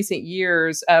creatively in recent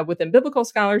years within biblical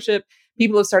scholarship,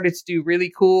 people have started to do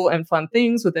really cool and fun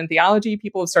things within theology.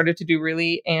 People have started to do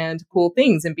really cool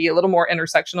things and be a little more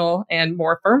intersectional and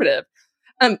more affirmative.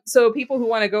 So people who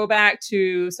want to go back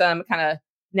to some kind of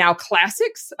now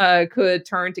classics could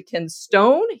turn to Ken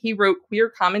Stone. He wrote queer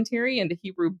commentary in the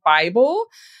Hebrew Bible.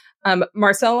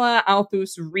 Marcella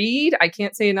Althus Reed, I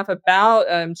can't say enough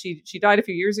about. She died a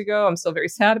few years ago. I'm still very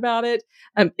sad about it.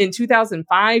 In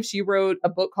 2005, she wrote a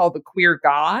book called The Queer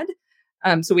God.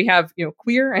 So we have,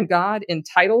 queer and God in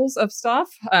titles of stuff,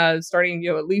 starting,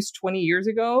 at least 20 years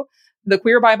ago. The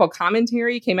Queer Bible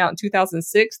Commentary came out in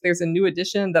 2006. There's a new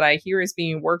edition that I hear is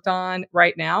being worked on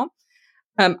right now.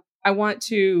 I want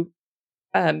to,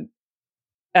 in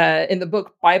the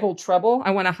book Bible Trouble, I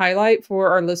want to highlight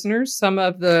for our listeners some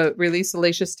of the really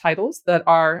salacious titles that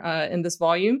are in this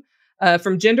volume.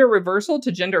 From Gender Reversal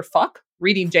to Gender Fuck,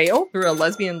 Reading Jail Through a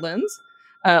Lesbian Lens.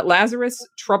 Lazarus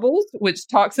Troubles, which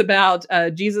talks about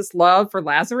Jesus' love for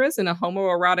Lazarus in a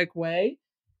homoerotic way.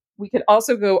 We could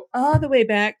also go all the way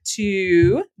back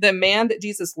to The Man That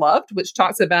Jesus Loved, which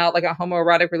talks about a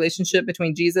homoerotic relationship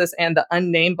between Jesus and the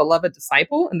unnamed beloved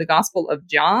disciple in the Gospel of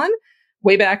John,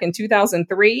 way back in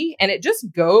 2003. And it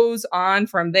just goes on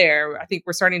from there. I think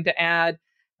we're starting to add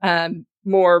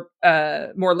more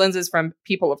lenses from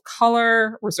people of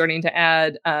color. We're starting to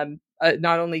add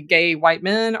not only gay white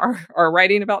men are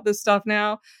writing about this stuff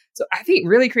now. So I think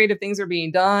really creative things are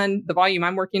being done. The volume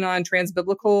I'm working on,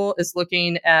 Transbiblical, is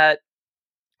looking at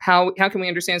how can we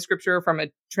understand scripture from a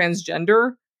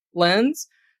transgender lens.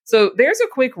 So there's a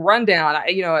quick rundown.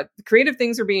 Creative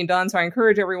things are being done. So I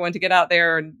encourage everyone to get out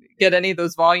there and get any of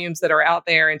those volumes that are out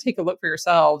there and take a look for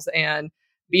yourselves and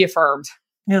be affirmed.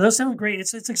 Yeah, those sound great.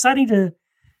 It's exciting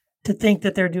to think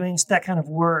that they're doing that kind of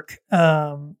work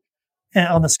on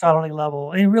the scholarly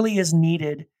level. It really is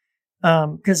needed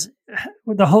because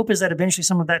the hope is that eventually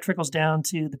some of that trickles down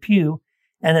to the pew,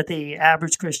 and that the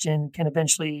average Christian can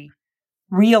eventually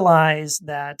realize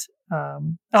that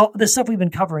the stuff we've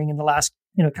been covering in the last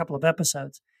couple of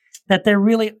episodes, that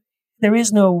there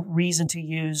is no reason to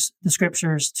use the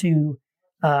scriptures to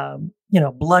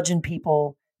bludgeon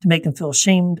people, to make them feel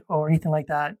ashamed or anything like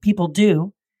that. People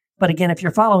do. But again, if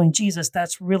you're following Jesus,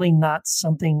 that's really not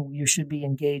something you should be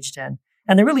engaged in.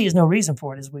 And there really is no reason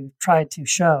for it, as we've tried to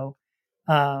show.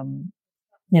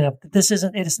 This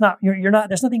isn't, it's not, you're not,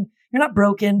 there's nothing, you're not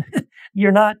broken.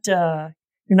 you're not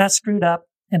screwed up.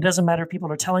 And it doesn't matter if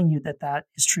people are telling you that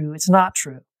is true. It's not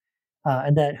true.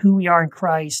 And that who we are in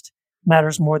Christ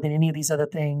matters more than any of these other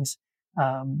things.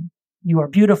 You are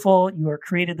beautiful. You are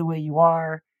created the way you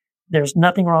are. There's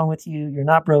nothing wrong with you. You're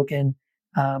not broken.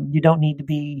 You don't need to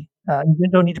be, you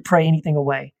don't need to pray anything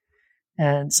away.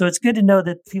 And so it's good to know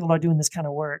that people are doing this kind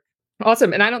of work.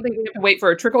 Awesome. And I don't think we have to wait for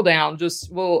a trickle down.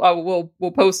 Just we'll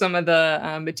post some of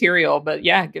the material, but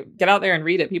yeah, get out there and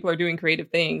read it. People are doing creative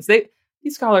things.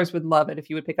 These scholars would love it if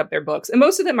you would pick up their books, and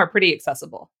most of them are pretty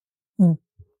accessible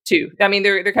too. I mean,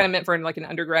 they're kind of meant for like an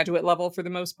undergraduate level for the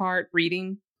most part,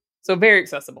 reading. So very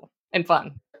accessible and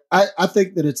fun. I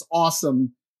think that it's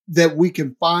awesome that we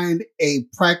can find a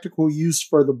practical use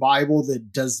for the Bible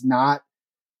that does not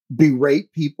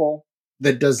berate people,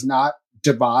 that does not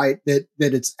divide, that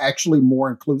it's actually more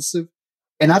inclusive.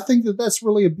 And I think that that's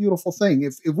really a beautiful thing.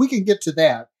 If we can get to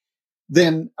that,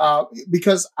 then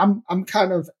because I'm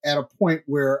kind of at a point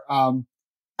where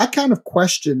I kind of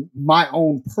question my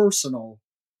own personal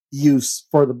use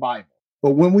for the Bible.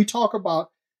 But when we talk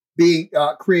about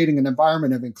creating an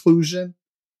environment of inclusion,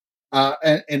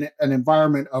 and an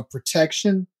environment of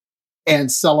protection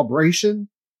and celebration,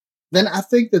 then I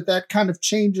think that kind of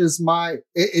changes my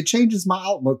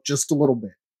outlook just a little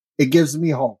bit. It gives me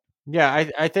hope. Yeah,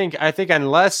 I think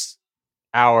unless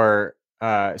our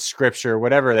scripture,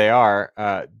 whatever they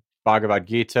are, Bhagavad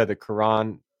Gita, the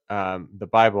Quran, the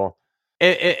Bible,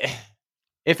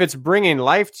 if it's bringing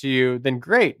life to you, then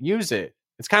great, use it.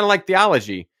 It's kind of like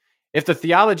theology. If the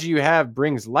theology you have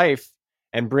brings life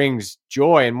and brings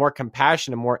joy and more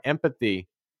compassion and more empathy,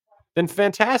 then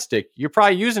fantastic. You're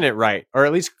probably using it right, or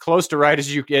at least close to right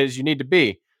as you need to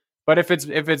be. But if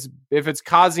it's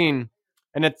causing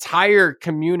an entire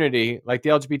community like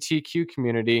the LGBTQ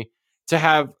community to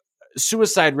have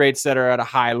suicide rates that are at a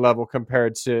high level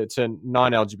compared to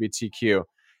non-LGBTQ,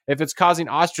 if it's causing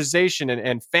ostracization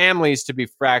and families to be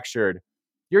fractured,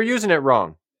 you're using it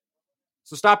wrong.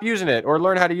 So stop using it or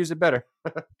learn how to use it better.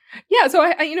 Yeah, so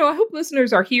I hope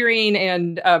listeners are hearing,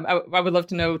 and I would love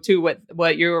to know too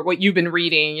what you've been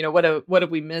reading. What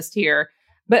have we missed here?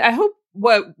 But I hope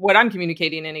what I'm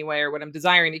communicating anyway, or what I'm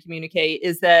desiring to communicate,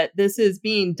 is that this is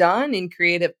being done in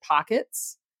creative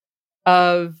pockets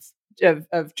of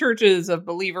churches, of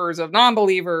believers, of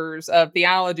non-believers, of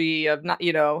theology, of not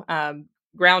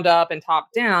ground up and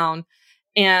top down,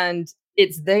 and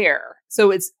it's there. So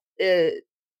it's.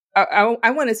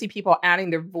 I want to see people adding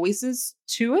their voices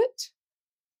to it,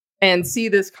 and see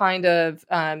this kind of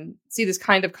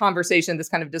conversation, this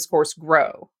kind of discourse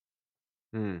grow.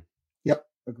 Yep,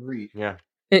 agreed. Yeah,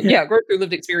 grow through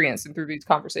lived experience and through these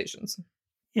conversations.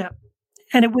 Yeah,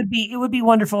 and it would be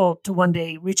wonderful to one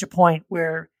day reach a point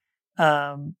where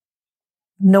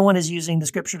no one is using the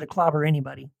scripture to clobber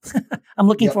anybody. I'm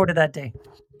looking forward to that day.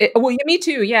 Me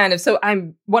too. Yeah. And if so,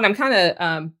 I'm kind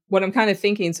of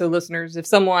thinking. So listeners, if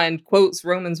someone quotes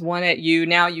Romans 1 at you,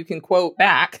 now you can quote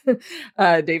back,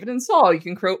 David and Saul, you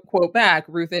can quote back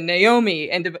Ruth and Naomi,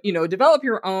 and, develop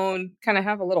your own, kind of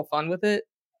have a little fun with it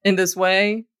in this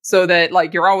way, so that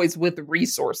like you're always with the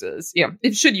resources.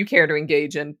 Should you care to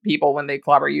engage in people when they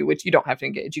clobber you, which you don't have to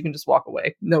engage, you can just walk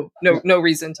away. No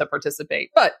reason to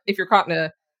participate. But if you're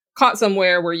caught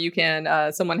somewhere where you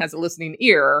can, someone has a listening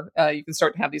ear, you can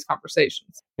start to have these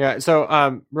conversations. Yeah.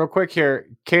 So, real quick here,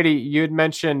 Katie, you had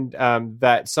mentioned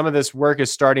that some of this work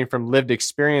is starting from lived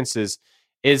experiences.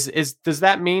 Does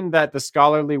that mean that the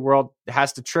scholarly world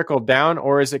has to trickle down,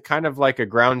 or is it kind of like a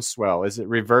groundswell? Is it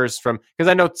reversed from? Because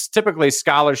I know it's typically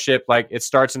scholarship, like it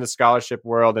starts in the scholarship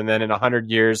world, and then in 100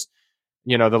 years,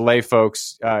 the lay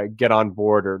folks get on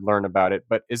board or learn about it.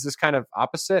 But is this kind of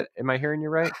opposite? Am I hearing you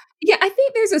right? Yeah, I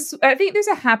think there's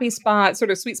a happy spot,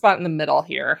 sort of sweet spot in the middle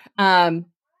here.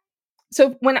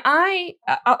 So when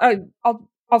I'll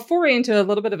foray into a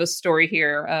little bit of a story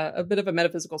here, a bit of a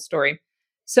metaphysical story.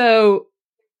 So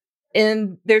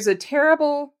there's a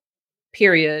terrible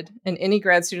period in any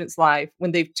grad student's life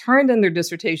when they've turned in their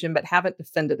dissertation but haven't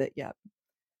defended it yet.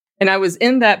 And I was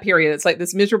in that period. It's like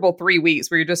this miserable 3 weeks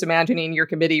where you're just imagining your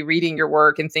committee reading your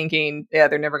work and thinking, yeah,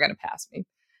 they're never going to pass me.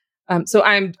 So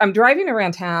I'm driving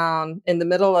around town in the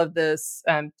middle of this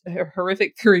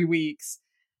horrific 3 weeks.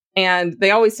 And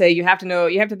they always say, you have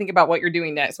to think about what you're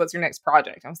doing next. What's your next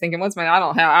project? I was thinking, I'm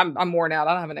worn out.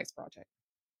 I don't have a next project.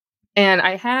 And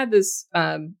I had this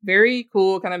very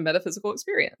cool kind of metaphysical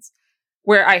experience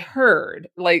where I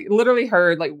literally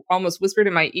heard, almost whispered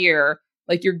in my ear,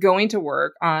 you're going to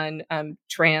work on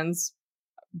trans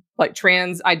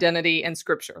identity and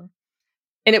scripture.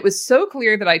 And it was so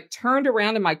clear that I turned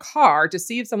around in my car to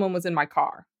see if someone was in my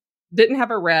car. Didn't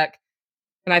have a wreck.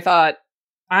 And I thought,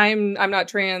 I'm not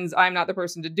trans. I'm not the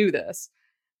person to do this.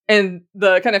 And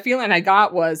the kind of feeling I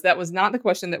got was that was not the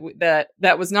question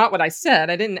that was not what I said.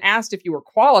 I didn't ask if you were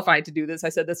qualified to do this. I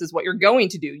said, this is what you're going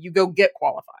to do. You go get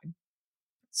qualified.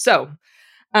 So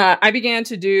I began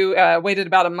to waited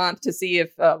about a month to see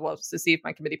if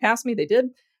my committee passed me. They did.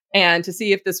 And to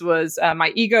see if this was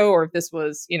my ego or if this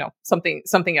was,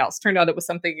 something else. Turned out it was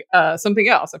something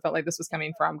else. I felt like this was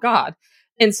coming from God.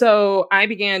 And so I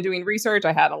began doing research.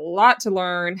 I had a lot to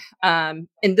learn. And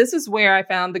this is where I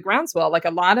found the groundswell. Like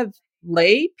a lot of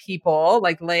lay people,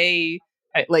 lay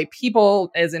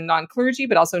people as in non-clergy,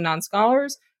 but also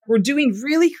non-scholars, were doing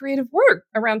really creative work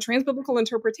around transbiblical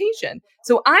interpretation.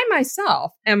 So I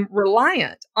myself am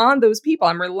reliant on those people.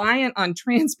 I'm reliant on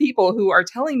trans people who are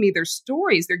telling me their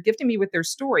stories. They're gifting me with their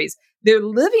stories. They're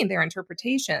living their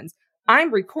interpretations.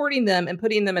 I'm recording them and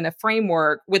putting them in a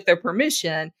framework with their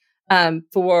permission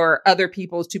for other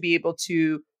people to be able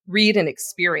to read and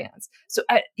experience. So,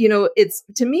 it's,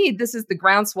 to me, this is the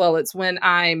groundswell. It's when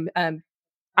I'm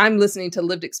listening to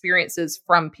lived experiences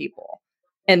from people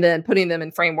and then putting them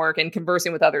in framework and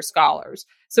conversing with other scholars.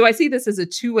 So I see this as a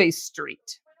two-way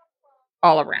street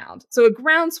all around. So a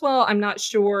groundswell, I'm not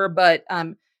sure, but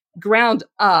ground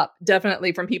up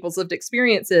definitely from people's lived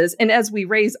experiences. And as we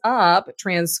raise up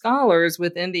trans scholars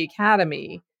within the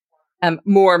academy,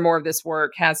 more and more of this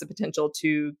work has the potential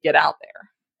to get out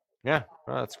there. Yeah,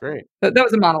 well, that's great. That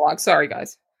was a monologue. Sorry,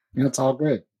 guys. It's all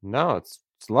good. No, it's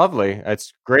lovely.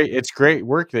 It's great. It's great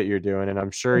work that you're doing, and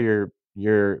I'm sure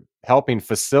you're helping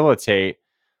facilitate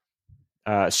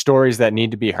stories that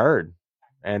need to be heard,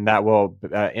 and that will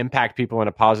impact people in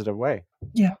a positive way.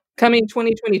 Yeah, coming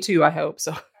 2022, I hope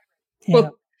so. Yeah.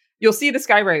 Well, you'll see the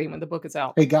skywriting when the book is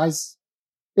out. Hey guys,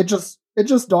 it just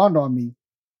dawned on me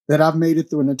that I've made it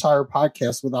through an entire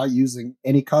podcast without using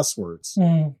any cuss words.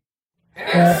 Yeah.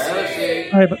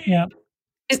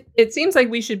 It seems like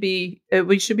we should be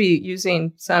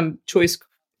using some choice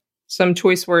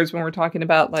words when we're talking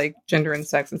about gender and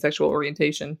sex and sexual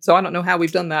orientation. So I don't know how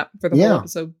we've done that for the whole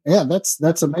episode. Yeah,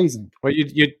 that's amazing. Well,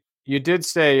 you did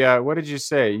say what did you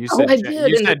say? You said I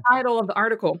did in the title of the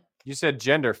article. You said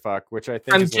gender fuck, which I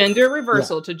think from gender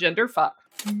reversal to gender fuck.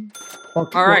 Okay,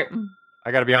 all right.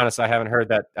 I got to be honest. I haven't heard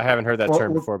that term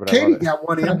before, but Katie I love it. got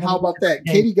one in. How about that?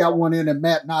 Katie got one in, and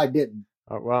Matt and I didn't.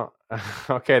 Oh, well,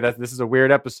 okay. This is a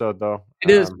weird episode, though.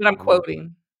 It is, but I'm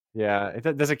quoting. Yeah,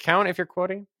 does it count if you're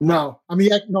quoting? No, I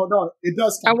mean, no, it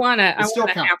does count. I want a half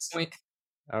point.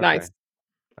 Okay. Nice.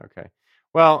 Okay.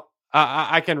 Well,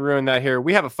 I can ruin that here.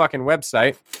 We have a fucking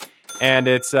website, and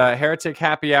it's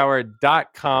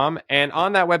heretichappyhour.com. And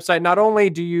on that website, not only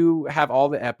do you have all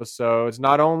the episodes,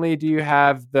 not only do you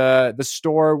have the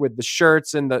store with the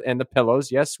shirts and the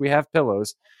pillows. Yes, we have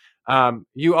pillows.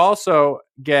 You also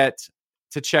get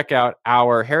to check out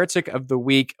our Heretic of the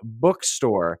Week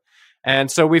bookstore.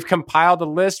 And so we've compiled a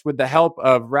list with the help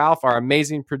of Ralph, our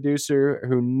amazing producer,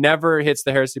 who never hits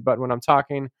the heresy button when I'm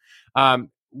talking.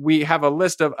 We have a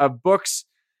list of books,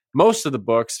 most of the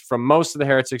books from most of the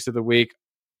Heretics of the Week,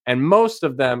 and most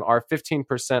of them are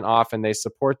 15% off, and they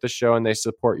support the show and they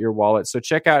support your wallet. So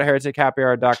check out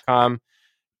heretichappyhour.com,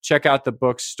 check out the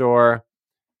bookstore,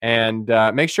 and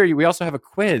make sure we also have a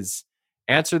quiz.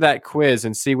 Answer that quiz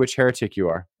and see which heretic you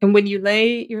are. And when you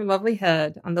lay your lovely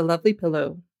head on the lovely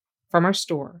pillow from our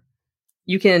store,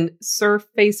 you can surf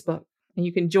Facebook And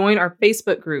you can join our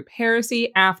Facebook group,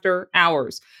 Heresy After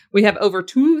Hours. We have over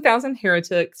 2,000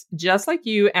 heretics just like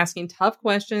you asking tough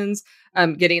questions,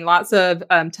 getting lots of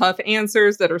tough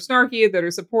answers that are snarky, that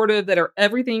are supportive, that are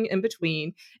everything in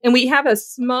between. And we have a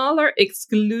smaller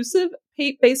exclusive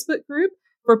Facebook group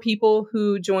for people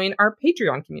who join our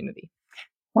Patreon community.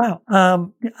 Wow.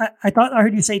 I thought I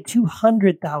heard you say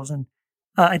 200,000.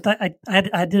 I thought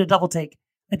I did a double take.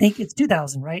 I think it's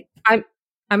 2,000, right?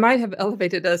 I might have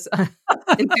elevated us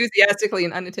enthusiastically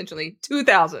and unintentionally.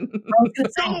 2,000.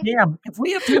 Damn, if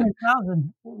we have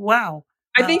 200,000, wow.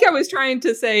 I think I was trying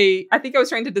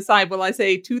to decide, will I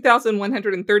say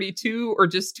 2,132 or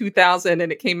just 2,000?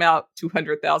 And it came out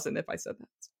 200,000 if I said that.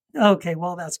 Okay,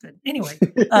 well, that's good. Anyway,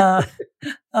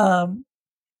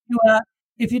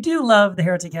 if you do love the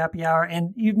Heretic Happy Hour,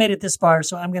 and you've made it this far,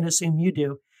 so I'm going to assume you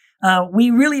do, we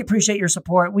really appreciate your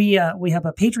support. We have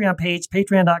a Patreon page,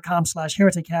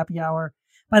 patreon.com/Heretic Happy Hour.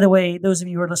 By the way, those of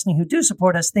you who are listening who do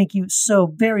support us, thank you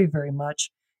so very, very much.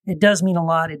 It does mean a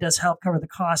lot. It does help cover the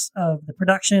cost of the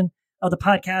production of the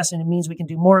podcast, and it means we can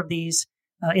do more of these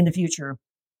in the future.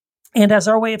 And as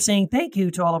our way of saying thank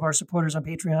you to all of our supporters on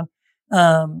Patreon,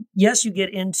 yes, you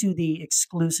get into the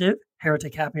exclusive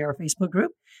Heretic Happy Hour Facebook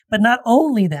group, but not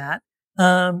only that,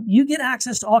 you get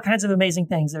access to all kinds of amazing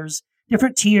things. There's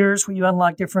different tiers where you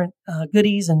unlock different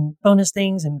goodies and bonus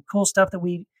things and cool stuff that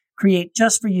we create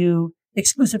just for you,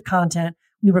 exclusive content.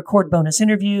 We record bonus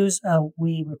interviews.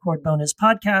 We record bonus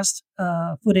podcast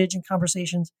footage and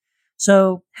conversations.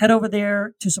 So head over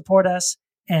there to support us.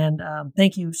 And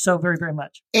thank you so very, very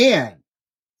much. And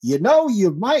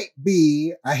you might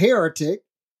be a heretic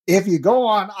if you go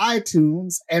on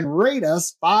iTunes and rate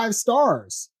us 5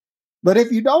 stars. But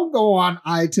if you don't go on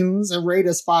iTunes and rate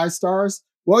us 5 stars,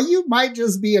 well, you might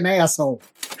just be an asshole.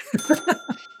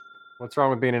 What's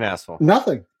wrong with being an asshole?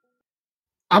 Nothing.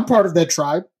 I'm part of that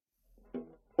tribe.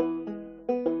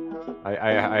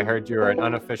 I heard you were an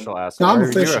unofficial asshole. No, I'm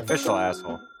official. You're an official. official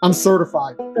asshole. I'm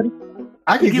certified.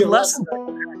 I can give lessons.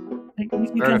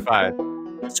 Certified.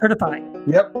 Certified.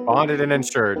 Yep. Bonded and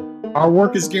insured. Our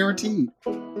work is guaranteed.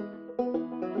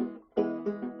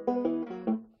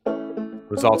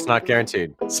 Results not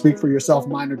guaranteed. Speak for yourself.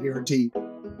 Mine are guaranteed.